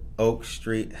neighborhood Oak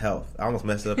Street Health. I almost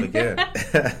messed it up again.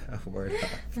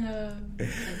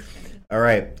 All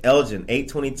right, Elgin,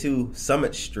 822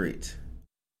 Summit Street.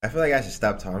 I feel like I should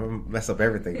stop talking. I'm going to mess up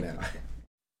everything now.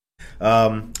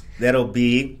 That'll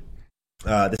be,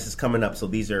 this is coming up, so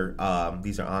these are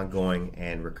ongoing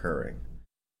and recurring.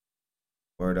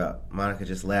 Word up. Monica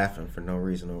just laughing for no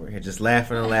reason over here. Just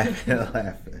laughing and laughing and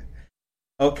laughing.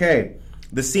 Okay.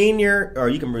 The senior, or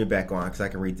you can bring it back on because I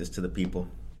can read this to the people.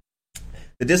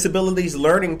 The Disabilities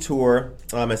Learning Tour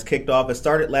has kicked off. It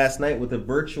started last night with a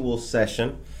virtual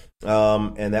session,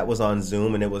 and that was on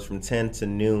Zoom, and it was from 10 to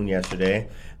noon yesterday.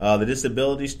 The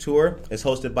Disabilities Tour is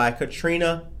hosted by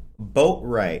Katrina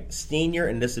Boatwright, Senior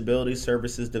and Disability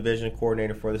Services Division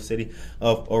Coordinator for the City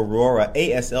of Aurora.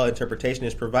 ASL interpretation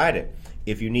is provided.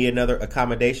 If you need another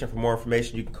accommodation, for more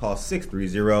information, you can call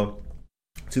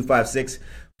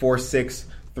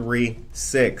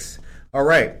 630-256-4636. All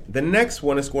right, the next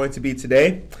one is going to be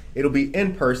today. It'll be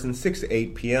in person, 6 to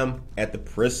 8 p.m. at the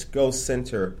Prisco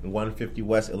Center, 150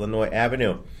 West Illinois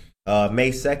Avenue.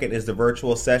 May 2nd is the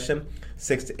virtual session,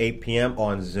 6 to 8 p.m.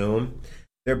 on Zoom.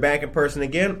 They're back in person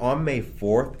again on May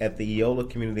 4th at the Eola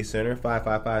Community Center,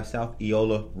 555 South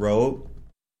Eola Road.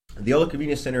 The Eola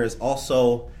Community Center is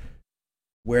also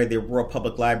where the Aurora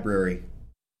Public Library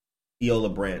Eola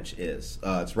branch is.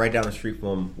 It's right down the street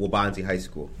from Waubonsie High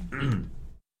School.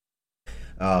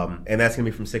 And that's going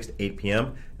to be from 6 to 8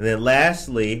 p.m. And then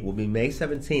lastly will be May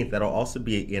 17th. That'll also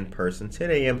be in person, 10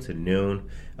 a.m. to noon.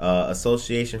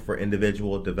 Association for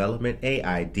Individual Development,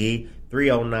 AID,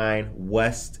 309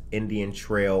 West Indian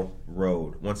Trail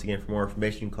Road. Once again, for more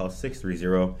information, you can call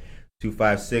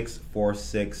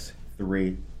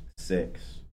 630-256-4636.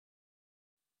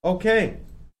 Okay.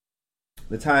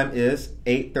 The time is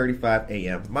 8:35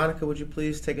 a.m. Monica, would you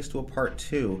please take us to a part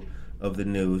 2 of the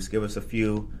news? Give us a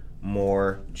few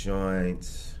more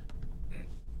joints.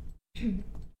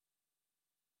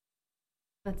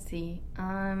 Let's see.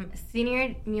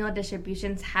 Senior meal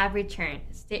distributions have returned.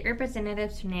 State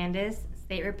Representative Hernandez,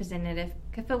 State Representative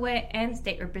Kifawet, and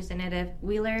State Representative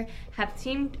Wheeler have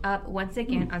teamed up once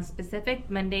again on specific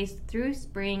Mondays through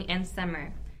spring and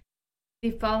summer.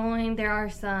 There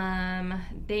are some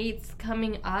dates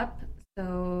coming up.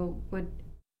 So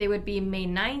they would be May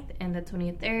 9th and the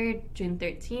 23rd, June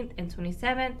 13th and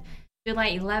 27th,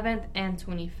 July 11th and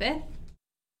 25th.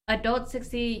 Adults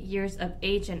 60 years of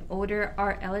age and older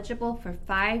are eligible for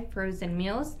 5 frozen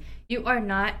meals. You are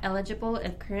not eligible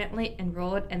if currently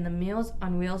enrolled in the Meals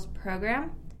on Wheels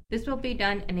program. This will be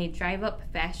done in a drive-up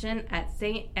fashion at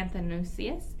St.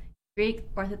 Athanasius Greek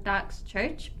Orthodox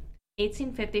Church,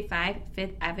 1855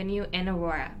 5th Avenue in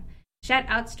Aurora. Shout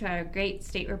outs to our great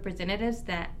state representatives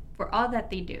for all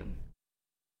that they do.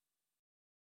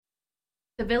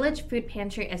 The Village Food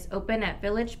Pantry is open at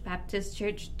Village Baptist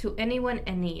Church to anyone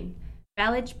in need.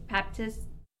 Village Baptist...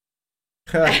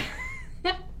 I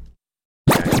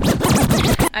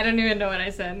don't even know what I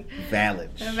said.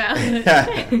 Village.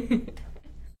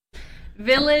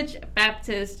 Village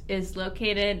Baptist is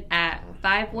located at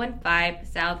 515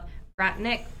 South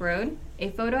Frontenac Road. A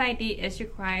photo ID is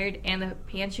required and the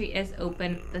pantry is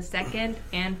open the second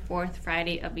and fourth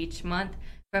Friday of each month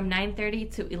from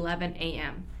 9:30 to 11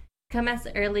 a.m. Come as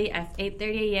early as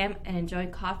 8:30 a.m. and enjoy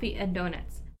coffee and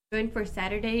donuts. Join for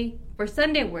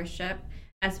Sunday worship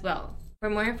as well. For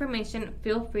more information,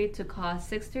 feel free to call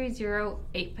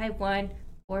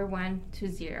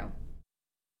 630-851-4120.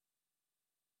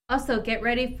 Also, get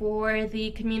ready for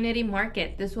the community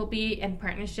market. This will be in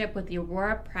partnership with the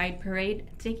Aurora Pride Parade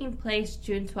taking place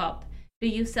June 12th. Do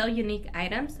you sell unique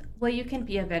items? Well, you can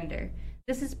be a vendor.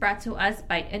 This is brought to us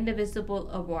by Indivisible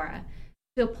Aurora.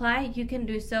 To apply, you can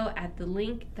do so at the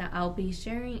link that I'll be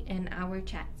sharing in our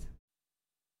chats.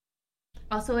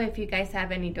 Also, if you guys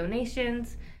have any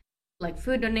donations, like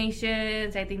food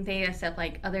donations, I think they accept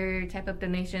like other type of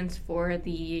donations for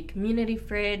the community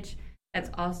fridge. That's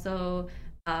also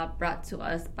brought to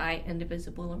us by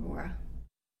Indivisible Aurora.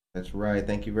 That's right.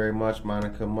 Thank you very much,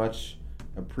 Monica. Much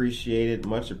appreciated.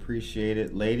 Much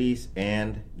appreciated, ladies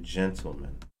and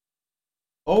gentlemen.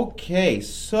 Okay,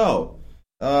 so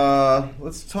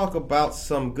let's talk about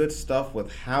some good stuff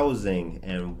with housing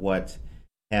and what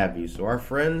have you. So our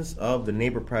friends of the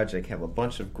Neighbor Project have a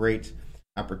bunch of great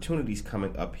opportunities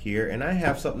coming up here, and I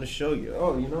have something to show you.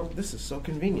 Oh, this is so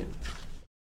convenient.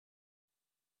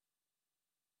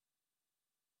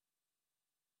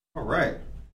 All right.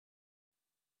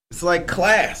 It's like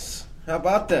class. How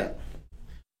about that?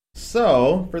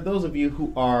 So, for those of you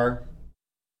who are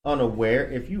unaware,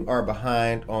 if you are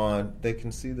behind on, they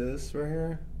can see this right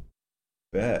here?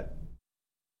 Bet.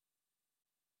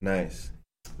 Nice.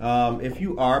 If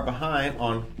you are behind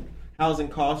on housing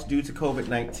costs due to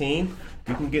COVID-19,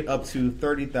 you can get up to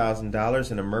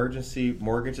 $30,000 in emergency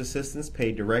mortgage assistance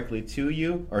paid directly to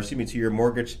you, to your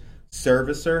mortgage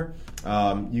servicer.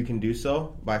 You can do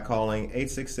so by calling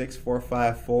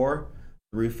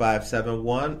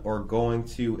 866-454-3571 or going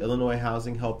to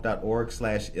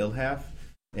illinoishousinghhelp.org/ILHAF.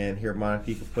 And here,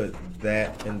 Monica, you can put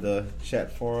that in the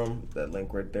chat forum, that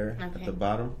link right there at the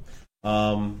bottom.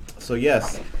 So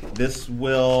yes, this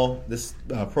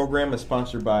program is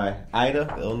sponsored by IDA,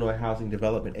 the Illinois Housing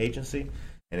Development Agency,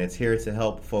 and it's here to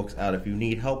help folks out. If you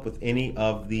need help with any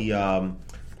of the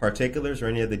particulars or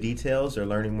any of the details or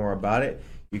learning more about it,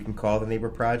 you can call the Neighbor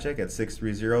Project at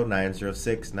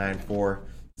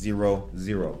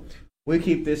 630-906-9400. We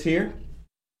keep this here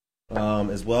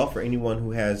as well for anyone who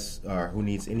has who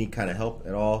needs any kind of help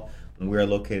at all. And we are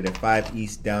located at 5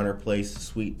 East Downer Place,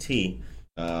 Suite T.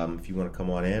 If you want to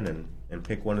come on in and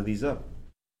pick one of these up.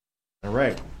 All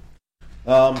right.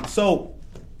 So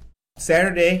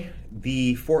Saturday,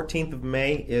 the 14th of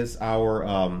May, is our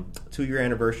 2-year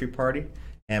anniversary party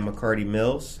at McCarty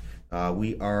Mills.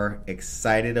 We are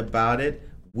excited about it.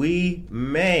 We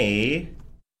may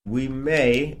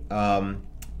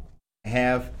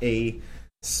have a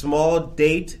small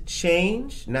date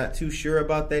change. Not too sure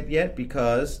about that yet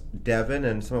because Devin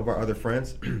and some of our other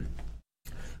friends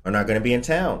are not going to be in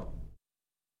town.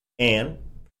 And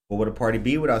what would a party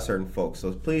be without certain folks?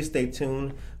 So please stay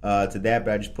tuned to that,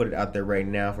 but I just put it out there right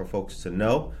now for folks to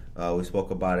know. We spoke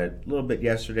about it a little bit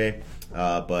yesterday,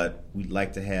 but we'd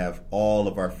like to have all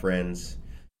of our friends,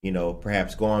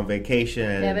 perhaps go on vacation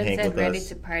and hang with us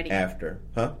to party after.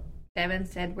 Huh? Devin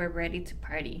said we're ready to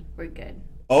party. We're good.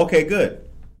 Okay, good.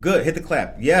 Good. Hit the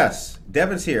clap. Yes.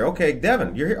 Devin's here. Okay,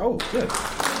 Devin, you're here. Oh, good.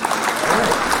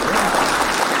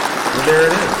 Well, there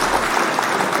it is.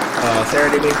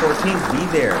 Saturday, May 14th.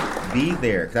 Be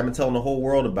there. Because I've been telling the whole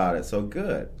world about it. So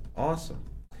good. Awesome.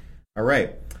 All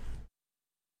right.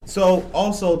 So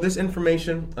also this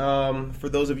information, for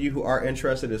those of you who are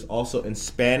interested, is also in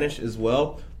Spanish as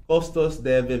well. Costos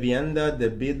de vivienda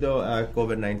debido a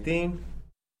COVID-19.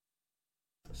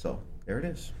 So there it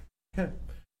is. Okay.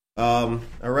 All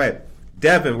right.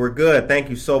 Devin, we're good. Thank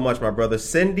you so much, my brother.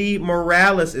 Cindy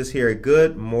Morales is here.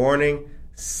 Good morning,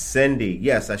 Cindy.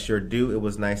 Yes, I sure do. It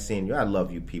was nice seeing you. I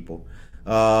love you people.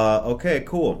 Okay,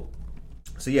 cool.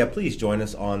 So yeah, please join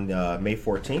us on May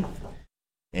 14th.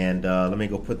 And let me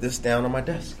go put this down on my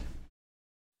desk.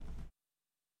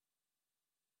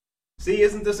 See,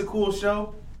 isn't this a cool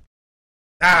show?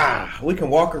 We can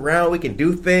walk around, we can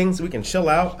do things, we can chill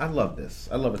out. I love this.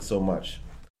 I love it so much.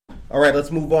 All right,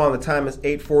 let's move on. The time is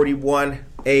 8:41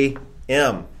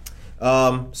 a.m.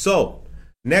 So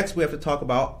next we have to talk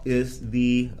about is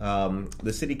the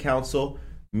city council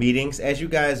meetings. As you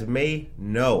guys may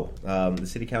know, the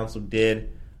city council did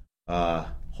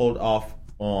hold off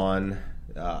on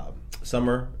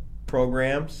summer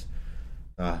programs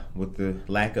with the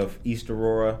lack of East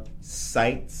Aurora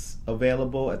sites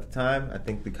available at the time. I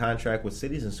think the contract with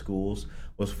cities and schools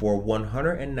was for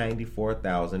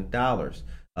 $194,000.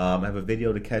 I have a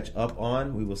video to catch up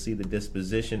on. We will see the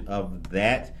disposition of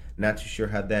that. Not too sure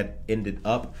how that ended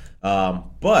up.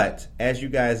 But as you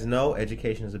guys know,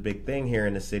 education is a big thing here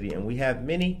in the city, and we have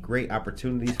many great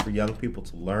opportunities for young people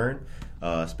to learn,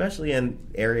 especially in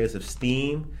areas of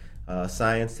STEAM,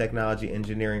 science, technology,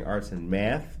 engineering, arts, and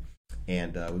math.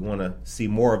 And we want to see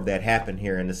more of that happen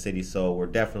here in the city. So we're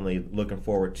definitely looking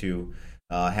forward to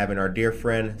having our dear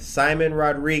friend Simon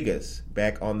Rodriguez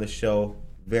back on the show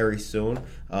very soon.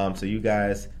 So you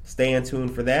guys stay in tune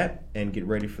for that and get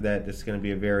ready for that. This is going to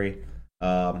be a very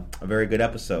good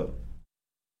episode.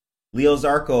 Leo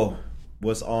Zarco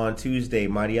was on Tuesday.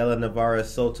 Mariela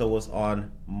Navarez Soto was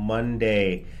on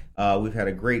Monday. We've had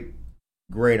a great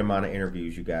amount of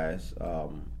interviews, you guys.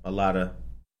 A lot of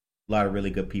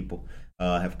really good people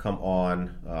have come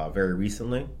on very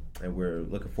recently, and we're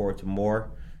looking forward to more,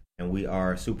 and we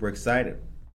are super excited.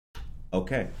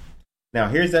 Okay. Now,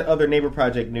 here's that other Neighbor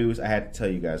Project news I had to tell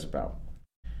you guys about.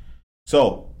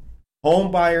 So,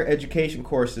 home buyer education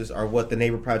courses are what the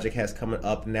Neighbor Project has coming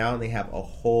up now, and they have a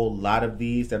whole lot of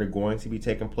these that are going to be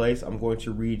taking place. I'm going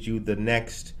to read you the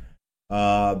next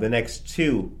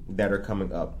two that are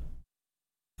coming up.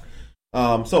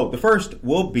 So, the first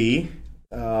will be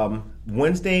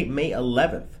Wednesday, May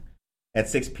 11th at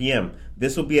 6 p.m.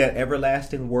 This will be at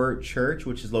Everlasting Word Church,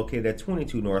 which is located at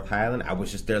 22 North Highland. I was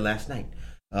just there last night.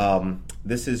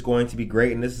 This is going to be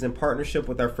great, and this is in partnership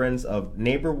with our friends of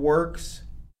NeighborWorks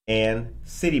and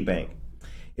Citibank.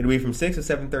 It'll be from 6 to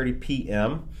 7:30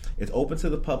 p.m. It's open to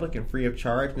the public and free of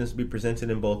charge, and this will be presented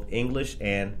in both English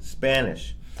and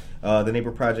Spanish. The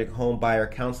Neighbor Project Home Buyer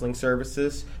Counseling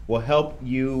Services will help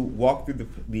you walk through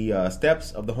the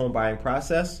steps of the home buying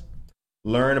process,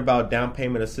 learn about down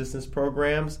payment assistance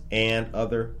programs, and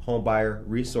other home buyer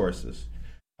resources.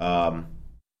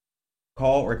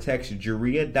 Call or text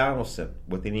Juria Donaldson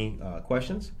with any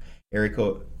questions. Area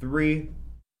code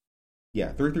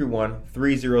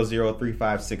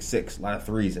 331-300-3566. A lot of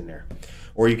threes in there.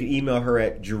 Or you can email her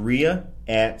at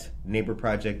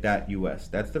juria@neighborproject.us.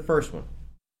 That's the first one.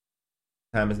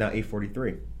 Time is now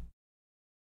 8:43.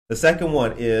 The second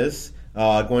one is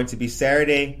going to be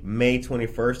Saturday, May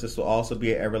 21st. This will also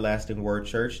be at Everlasting Word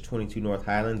Church, 22 North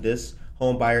Highland. This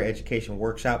home buyer education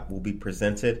workshop will be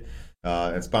presented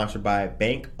and sponsored by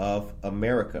Bank of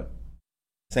America.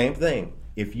 Same thing.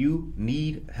 If you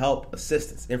need help,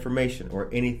 assistance, information, or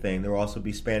anything, there will also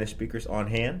be Spanish speakers on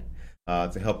hand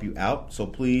to help you out. So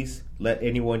please let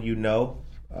anyone you know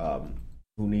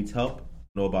who needs help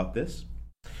know about this.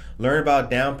 Learn about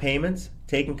down payments,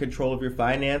 taking control of your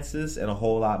finances, and a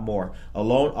whole lot more. A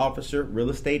loan officer,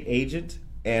 real estate agent,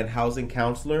 and housing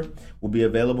counselor will be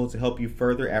available to help you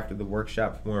further after the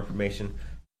workshop. For more information,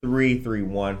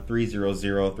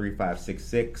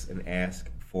 331-300-3566 and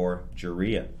ask for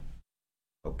Juria.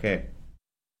 Okay.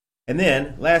 And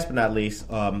then, last but not least,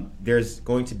 there's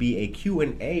going to be a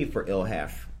Q&A for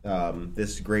ILHAF,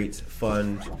 this great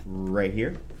fund right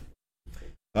here.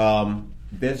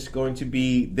 This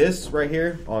right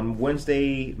here on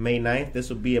Wednesday, May 9th. This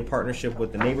will be in partnership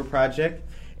with the Neighbor Project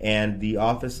and the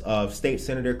Office of State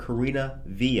Senator Karina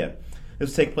Villa. This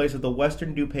will take place at the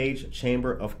Western DuPage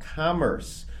Chamber of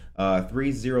Commerce,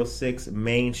 306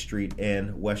 Main Street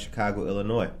in West Chicago,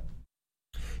 Illinois.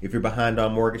 If you're behind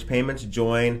on mortgage payments,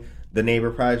 join the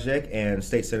Neighbor Project and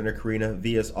State Senator Karina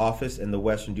Villa's office in the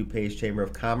Western DuPage Chamber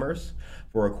of Commerce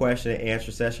for a question and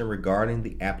answer session regarding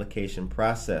the application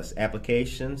process.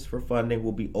 Applications for funding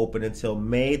will be open until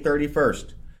May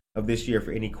 31st of this year.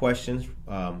 For any questions,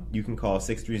 you can call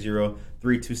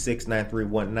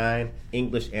 630-326-9319,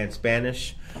 English and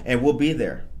Spanish, and we'll be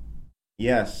there.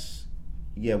 Yes.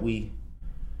 Yeah, we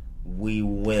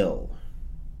will.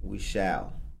 We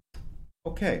shall.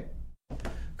 Okay.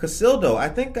 Casildo,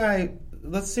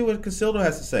 let's see what Casildo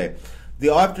has to say. The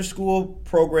after-school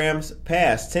programs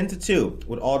passed 10-2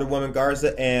 with Alderwoman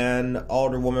Garza and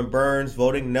Alderwoman Burns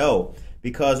voting no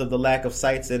because of the lack of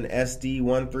sites in SD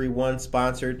 131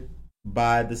 sponsored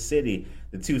by the city.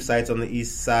 The two sites on the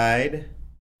east side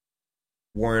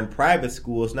were in private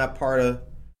schools, not part of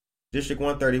District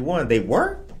 131. They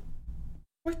were?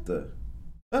 What the?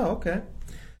 Oh, okay.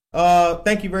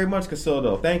 Thank you very much,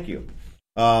 Casildo. Thank you.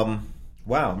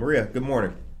 Wow, Maria, good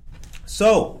morning.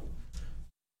 So,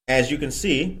 as you can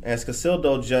see, as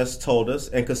Casildo just told us,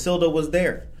 and Casildo was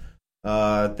there.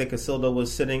 I think Casildo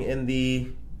was sitting in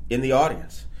the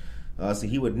audience, so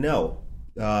he would know.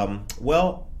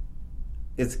 Well,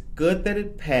 it's good that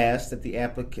it passed, that the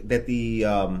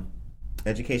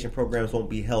education programs won't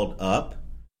be held up,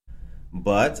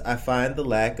 but I find the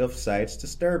lack of sites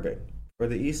disturbing for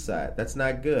the east side. That's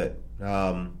not good.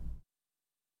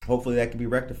 Hopefully that can be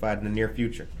rectified in the near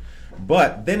future.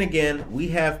 But then again, we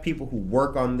have people who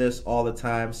work on this all the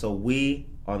time, so we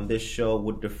on this show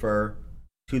would defer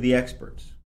to the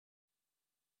experts.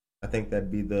 I think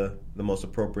that'd be the most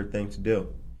appropriate thing to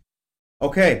do.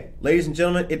 Okay, ladies and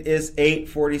gentlemen, it is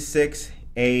 8:46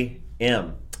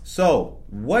 a.m. So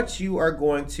what I'm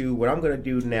going to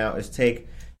do now is take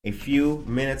a few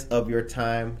minutes of your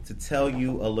time to tell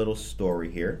you a little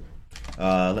story here.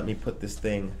 Let me put this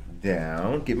thing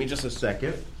down. Give me just a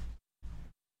second.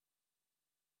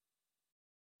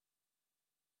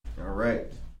 All right.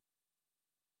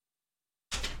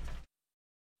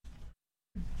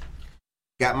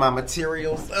 Got my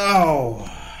materials. Oh.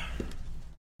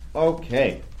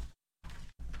 Okay.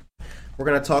 We're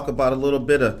going to talk about a little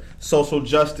bit of social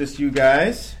justice, you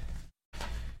guys.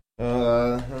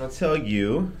 I'm going to tell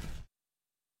you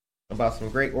about some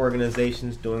great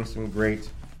organizations doing some great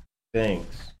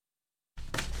things.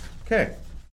 Okay.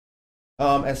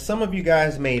 As some of you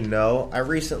guys may know,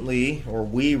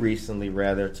 we recently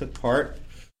took part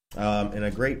in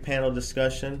a great panel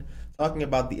discussion talking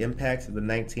about the impacts of the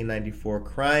 1994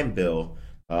 crime bill,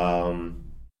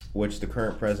 which the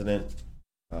current president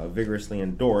vigorously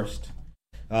endorsed.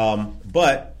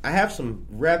 But I have some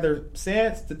rather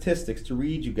sad statistics to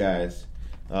read you guys,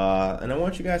 and I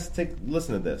want you guys to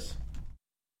listen to this.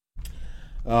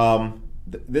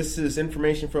 This is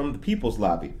information from the People's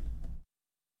Lobby.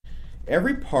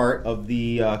 Every part of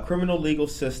the criminal legal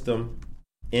system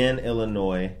in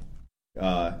Illinois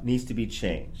needs to be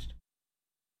changed.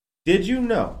 Did you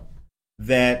know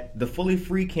that the Fully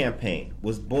Free campaign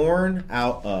was born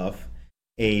out of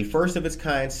a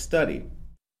first-of-its-kind study,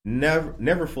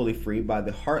 Never Fully Free, by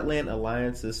the Heartland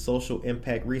Alliance's Social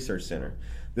Impact Research Center?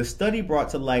 The study brought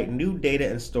to light new data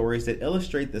and stories that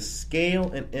illustrate the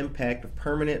scale and impact of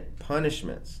permanent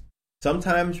punishments,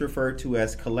 sometimes referred to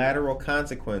as collateral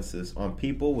consequences, on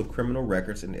people with criminal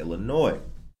records in Illinois.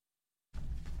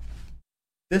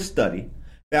 This study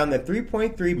found that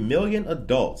 3.3 million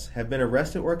adults have been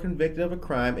arrested or convicted of a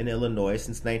crime in Illinois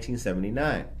since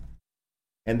 1979.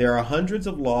 And there are hundreds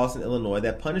of laws in Illinois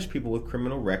that punish people with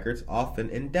criminal records, often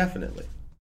indefinitely.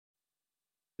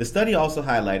 The study also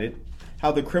highlighted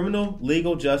how the criminal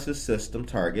legal justice system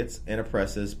targets and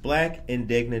oppresses Black,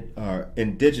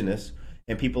 Indigenous,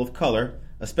 and people of color,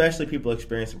 especially people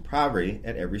experiencing poverty,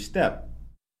 at every step.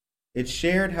 It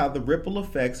shared how the ripple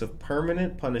effects of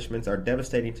permanent punishments are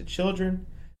devastating to children,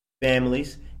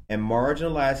 families, and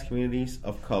marginalized communities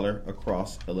of color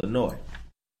across Illinois.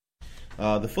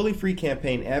 The Fully Free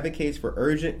campaign advocates for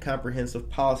urgent, comprehensive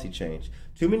policy change.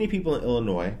 Too many people in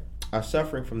Illinois are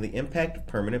suffering from the impact of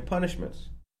permanent punishments,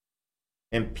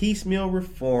 and piecemeal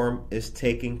reform is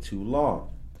taking too long.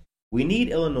 We need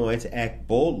Illinois to act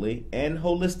boldly and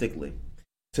holistically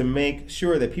to make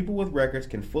sure that people with records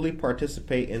can fully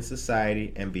participate in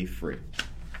society and be free.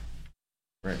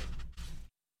 Right.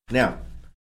 Now,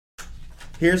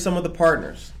 here's some of the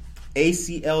partners.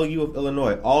 ACLU of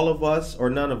Illinois, All of Us or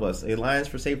None of Us, Alliance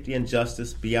for Safety and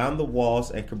Justice, Beyond the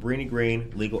Walls, and Cabrini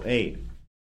Green Legal Aid.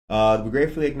 We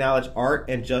gratefully acknowledge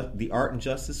the Art and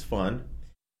Justice Fund,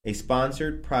 a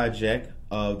sponsored project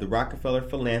of the Rockefeller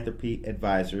Philanthropy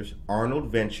Advisors,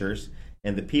 Arnold Ventures,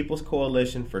 and the People's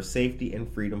Coalition for Safety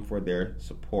and Freedom for their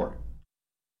support.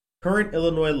 Current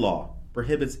Illinois law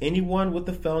prohibits anyone with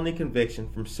a felony conviction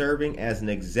from serving as an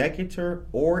executor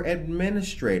or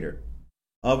administrator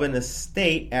of an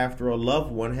estate after a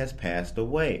loved one has passed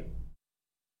away.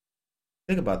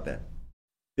 Think about that.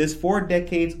 This 4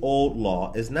 decades old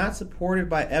law is not supported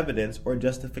by evidence or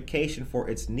justification for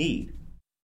its need.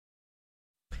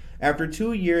 After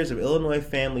 2 years of Illinois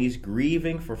families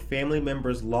grieving for family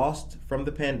members lost from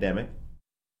the pandemic,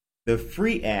 the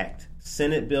FREE Act,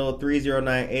 Senate Bill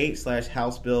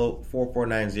 3098/House Bill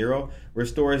 4490,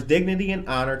 restores dignity and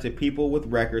honor to people with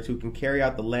records who can carry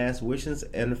out the last wishes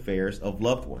and affairs of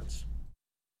loved ones.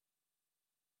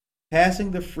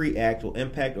 Passing the FREE Act will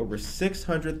impact over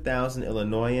 600,000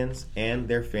 Illinoisans and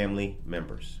their family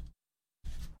members.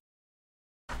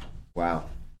 Wow.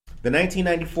 The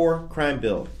 1994 crime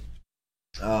bill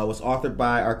was authored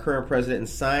by our current president and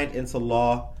signed into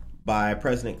law by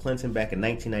President Clinton back in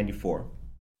 1994.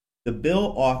 The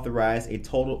bill authorized a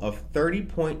total of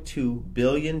 $30.2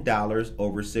 billion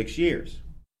over 6 years,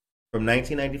 from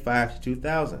 1995 to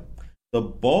 2000. The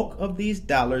bulk of these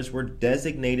dollars were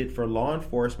designated for law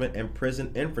enforcement and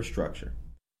prison infrastructure,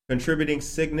 contributing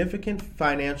significant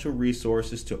financial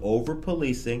resources to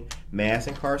over-policing, mass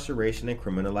incarceration, and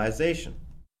criminalization.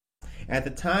 At the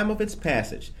time of its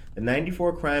passage, the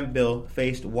 94 crime bill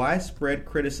faced widespread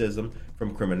criticism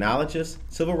from criminologists,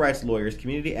 civil rights lawyers,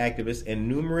 community activists, and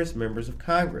numerous members of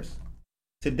Congress.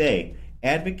 Today,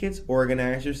 advocates,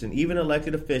 organizers, and even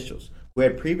elected officials who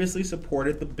had previously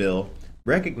supported the bill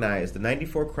recognize the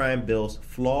 94 crime bill's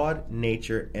flawed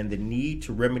nature and the need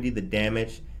to remedy the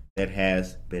damage that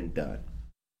has been done.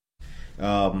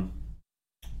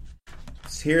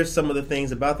 Here's some of the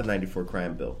things about the 94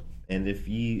 crime bill. And if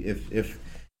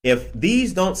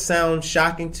these don't sound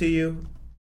shocking to you,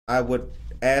 I would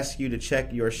ask you to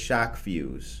check your shock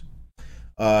fuse.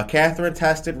 Catherine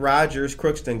Tested Rogers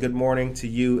Crookston, good morning to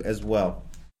you as well.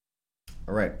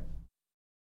 All right.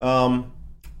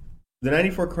 The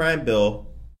 94 crime bill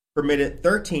permitted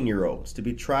 13-year-olds to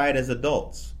be tried as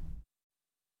adults.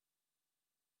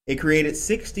 It created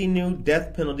 60 new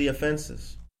death penalty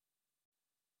offenses.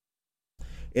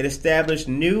 It established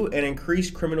new and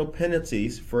increased criminal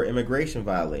penalties for immigration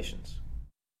violations.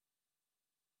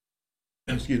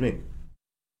 Excuse me.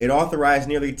 It authorized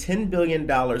nearly $10 billion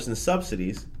in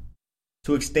subsidies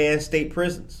to expand state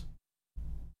prisons.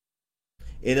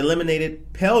 It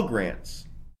eliminated Pell Grants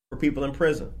for people in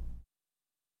prison.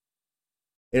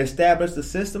 It established a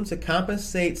system to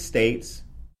compensate states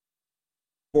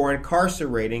for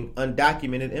incarcerating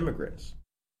undocumented immigrants.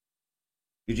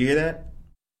 Did you hear that?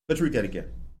 Let's read that again.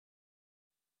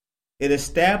 It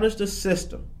established a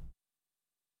system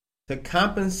to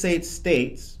compensate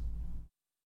states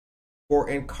for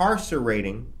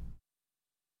incarcerating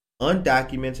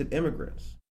undocumented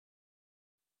immigrants.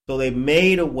 So they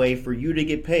made a way for you to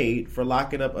get paid for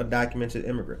locking up undocumented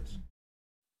immigrants.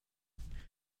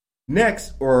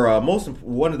 Next, or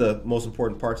one of the most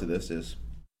important parts of this is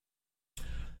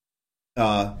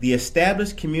it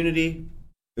established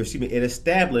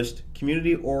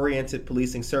community-oriented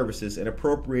policing services and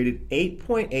appropriated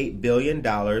 $8.8 billion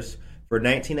for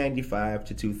 1995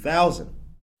 to 2000.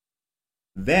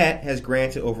 That has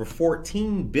granted over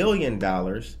 $14 billion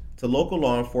to local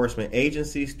law enforcement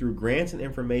agencies through grants and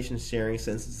information sharing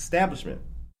since its establishment.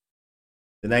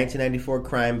 The 1994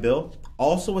 crime bill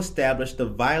also established the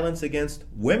Violence Against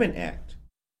Women Act,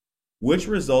 which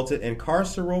resulted in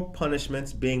carceral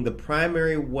punishments being the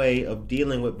primary way of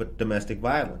dealing with domestic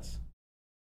violence.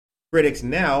 Critics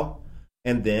now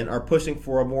and then are pushing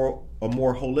for a more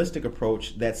holistic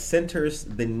approach that centers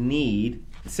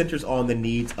on the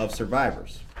needs of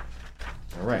survivors.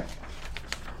 All right.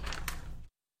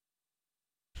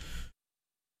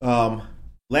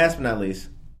 Last but not least,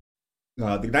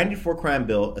 the 94 crime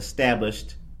bill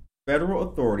established federal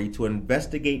authority to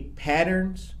investigate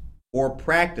patterns or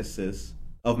practices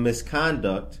of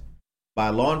misconduct by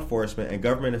law enforcement and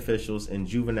government officials in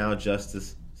juvenile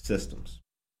justice systems.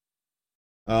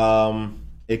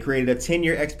 It created a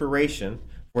 10-year expiration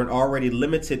for an already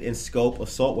limited in scope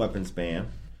assault weapons ban.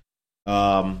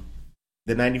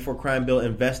 The 94 crime bill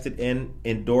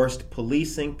endorsed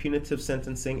policing, punitive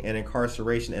sentencing, and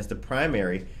incarceration as the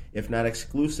primary, if not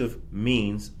exclusive,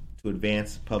 means to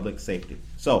advance public safety.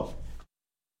 So,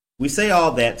 we say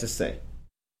all that to say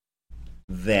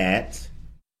that,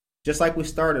 just like we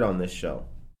started on this show,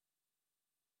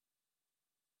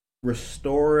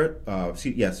 restorative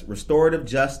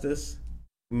justice,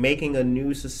 making a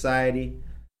new society,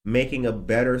 making a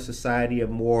better society, a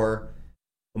more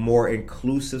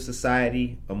inclusive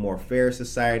society, a more fair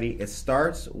society. It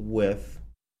starts with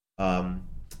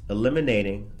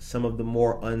eliminating some of the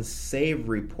more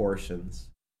unsavory portions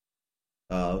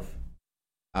of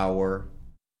our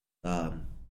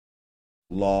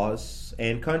laws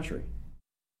and country,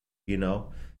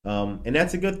 and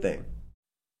that's a good thing,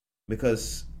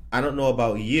 because I don't know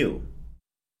about you,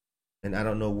 and I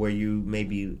don't know where you may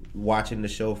be watching the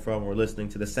show from or listening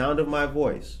to the sound of my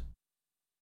voice,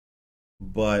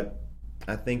 but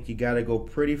I think you got to go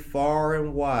pretty far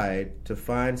and wide to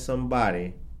find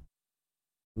somebody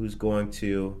who's going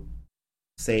to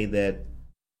say that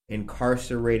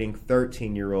incarcerating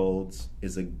 13-year-olds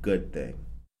is a good thing.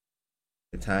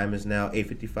 The time is now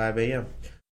 8:55 a.m.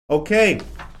 Okay,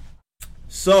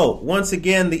 so once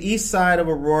again, the east side of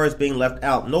Aurora is being left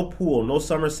out. No pool, no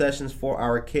summer sessions for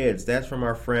our kids. That's from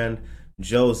our friend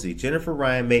Josie. Jennifer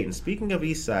Ryan Mayton. Speaking of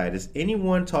east side, is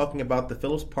anyone talking about the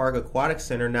Phillips Park Aquatic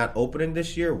Center not opening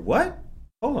this year? What?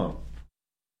 Hold on.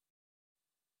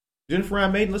 Jennifer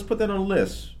Ryan Mayton, let's put that on the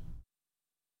list.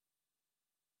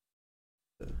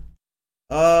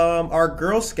 Our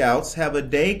Girl Scouts have a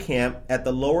day camp at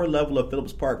the lower level of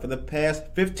Phillips Park for the past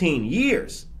 15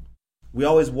 years. We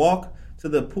always walk to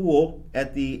the pool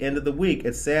at the end of the week.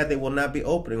 It's sad they will not be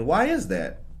opening. Why is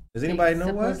that? Does anybody know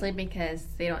why? Supposedly because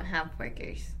they don't have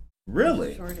workers.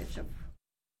 Really? Shortage of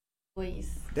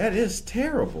employees. That is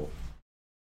terrible.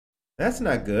 That's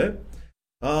not good.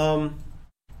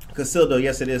 Casildo,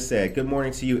 yes, it is sad. Good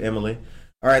morning to you, Emily.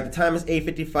 All right, the time is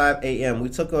 8:55 a.m.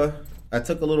 I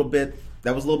took a little bit.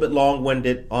 That was a little bit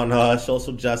long-winded on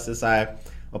social justice. I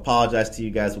apologize to you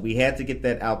guys, but we had to get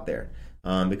that out there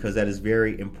because that is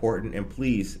very important. And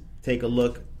please take a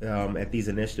look at these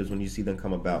initiatives when you see them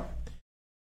come about.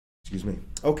 Excuse me.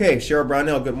 Okay, Cheryl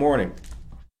Brownell, good morning.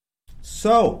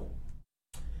 So,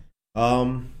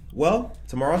 well,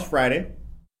 tomorrow's Friday,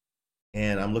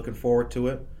 and I'm looking forward to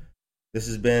it. This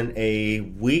has been a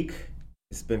week.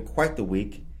 It's been quite the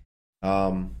week.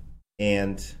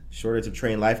 And shortage of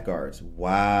trained lifeguards.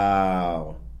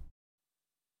 Wow.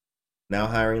 Now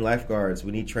hiring lifeguards.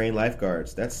 We need trained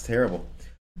lifeguards. That's terrible.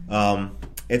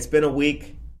 It's been a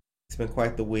week. It's been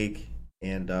quite the week.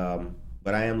 And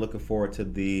but I am looking forward to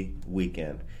the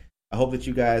weekend. I hope that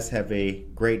you guys have a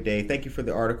great day. Thank you for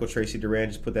the article, Tracy Duran.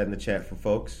 Just put that in the chat for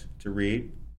folks to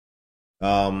read.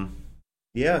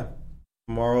 Yeah.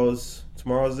 Tomorrow's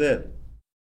it.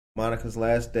 Monica's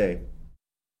last day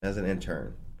as an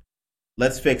intern.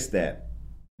 Let's fix that.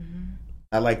 Mm-hmm.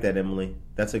 I like that, Emily.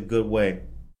 That's a good way.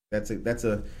 That's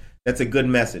a good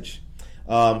message.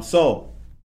 So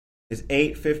it's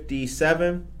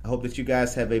 8:57. I hope that you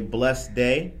guys have a blessed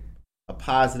day, a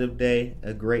positive day,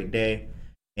 a great day,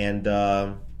 and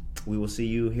we will see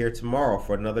you here tomorrow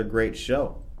for another great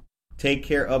show. Take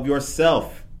care of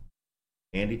yourself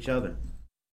and each other.